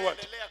tune. So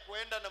what? Endelea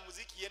kuenda na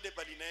muziki iende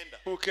bali inaenda.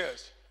 Who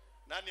cares?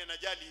 Nani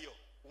anajali hiyo?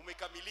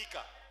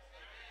 Umekamilika.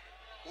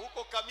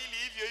 Uko kamili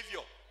hivyo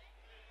hivyo.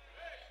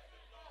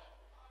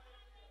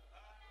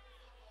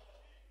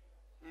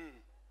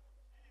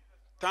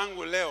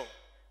 Tangu leo.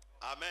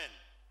 Amen.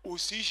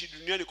 Usiishi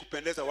duniani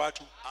kupendeza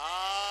watu.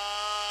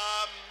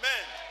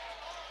 Amen.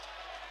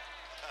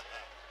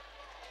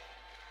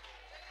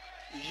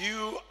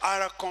 You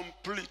are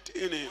complete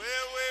in him.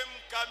 Wewe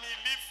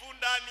mkamilifu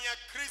ndani ya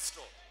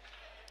Kristo.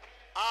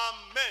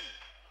 Amen.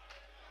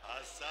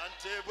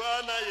 Asante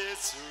Bwana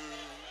Yesu.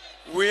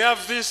 We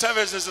have these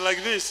services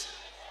like this.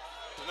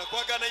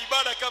 Tunakuwa na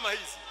ibada kama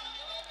hizi.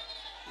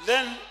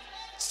 Then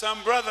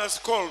some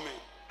brothers call me.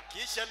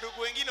 Kisha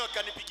ndugu wengine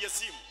wakanipigia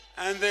simu.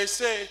 And they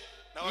say,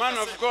 man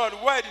of God,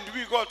 why didn't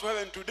we go to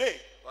heaven today?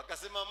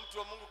 Wakasema mtu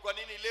wa Mungu, kwa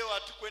nini leo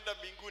hatukwenda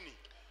mbinguni?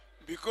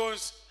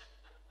 Because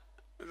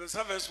the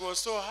service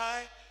was so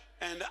high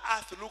and the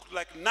earth looked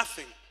like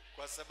nothing.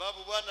 Kwa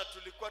sababu Bwana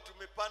tulikuwa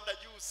tumepanda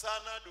juu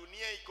sana,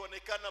 dunia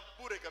ikaonekana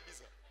bure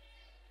kabisa.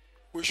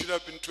 We should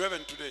have been to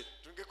heaven today.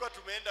 Tungekuwa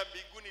tumeenda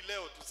mbinguni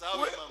leo, tusahau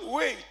mambo.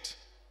 Wait.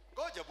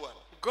 Ngoja Bwana.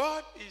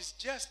 God is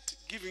just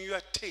giving you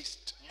a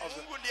taste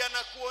Mungu ndiye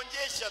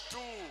anakuonyesha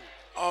tu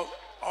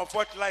of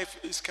what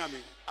life is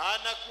coming.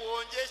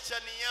 Anakuonyesha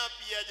ni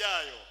yapi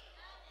yajayo.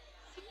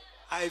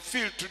 I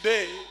feel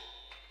today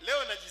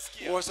leo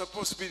najisikia was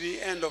supposed to be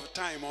the end of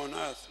time on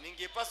earth.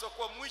 Ningepaswa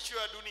kuwa mwisho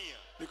wa dunia.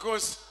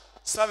 Because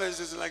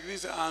services like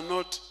this are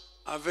not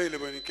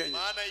available in Kenya.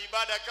 Maana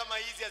ibada kama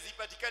hizi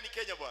hazipatikani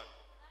Kenya Bwana.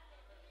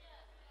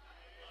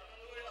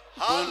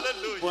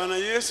 Hallelujah. Bwana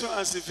Yesu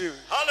asifiwe.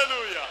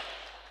 Hallelujah.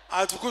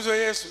 Atukuzwe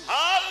Yesu.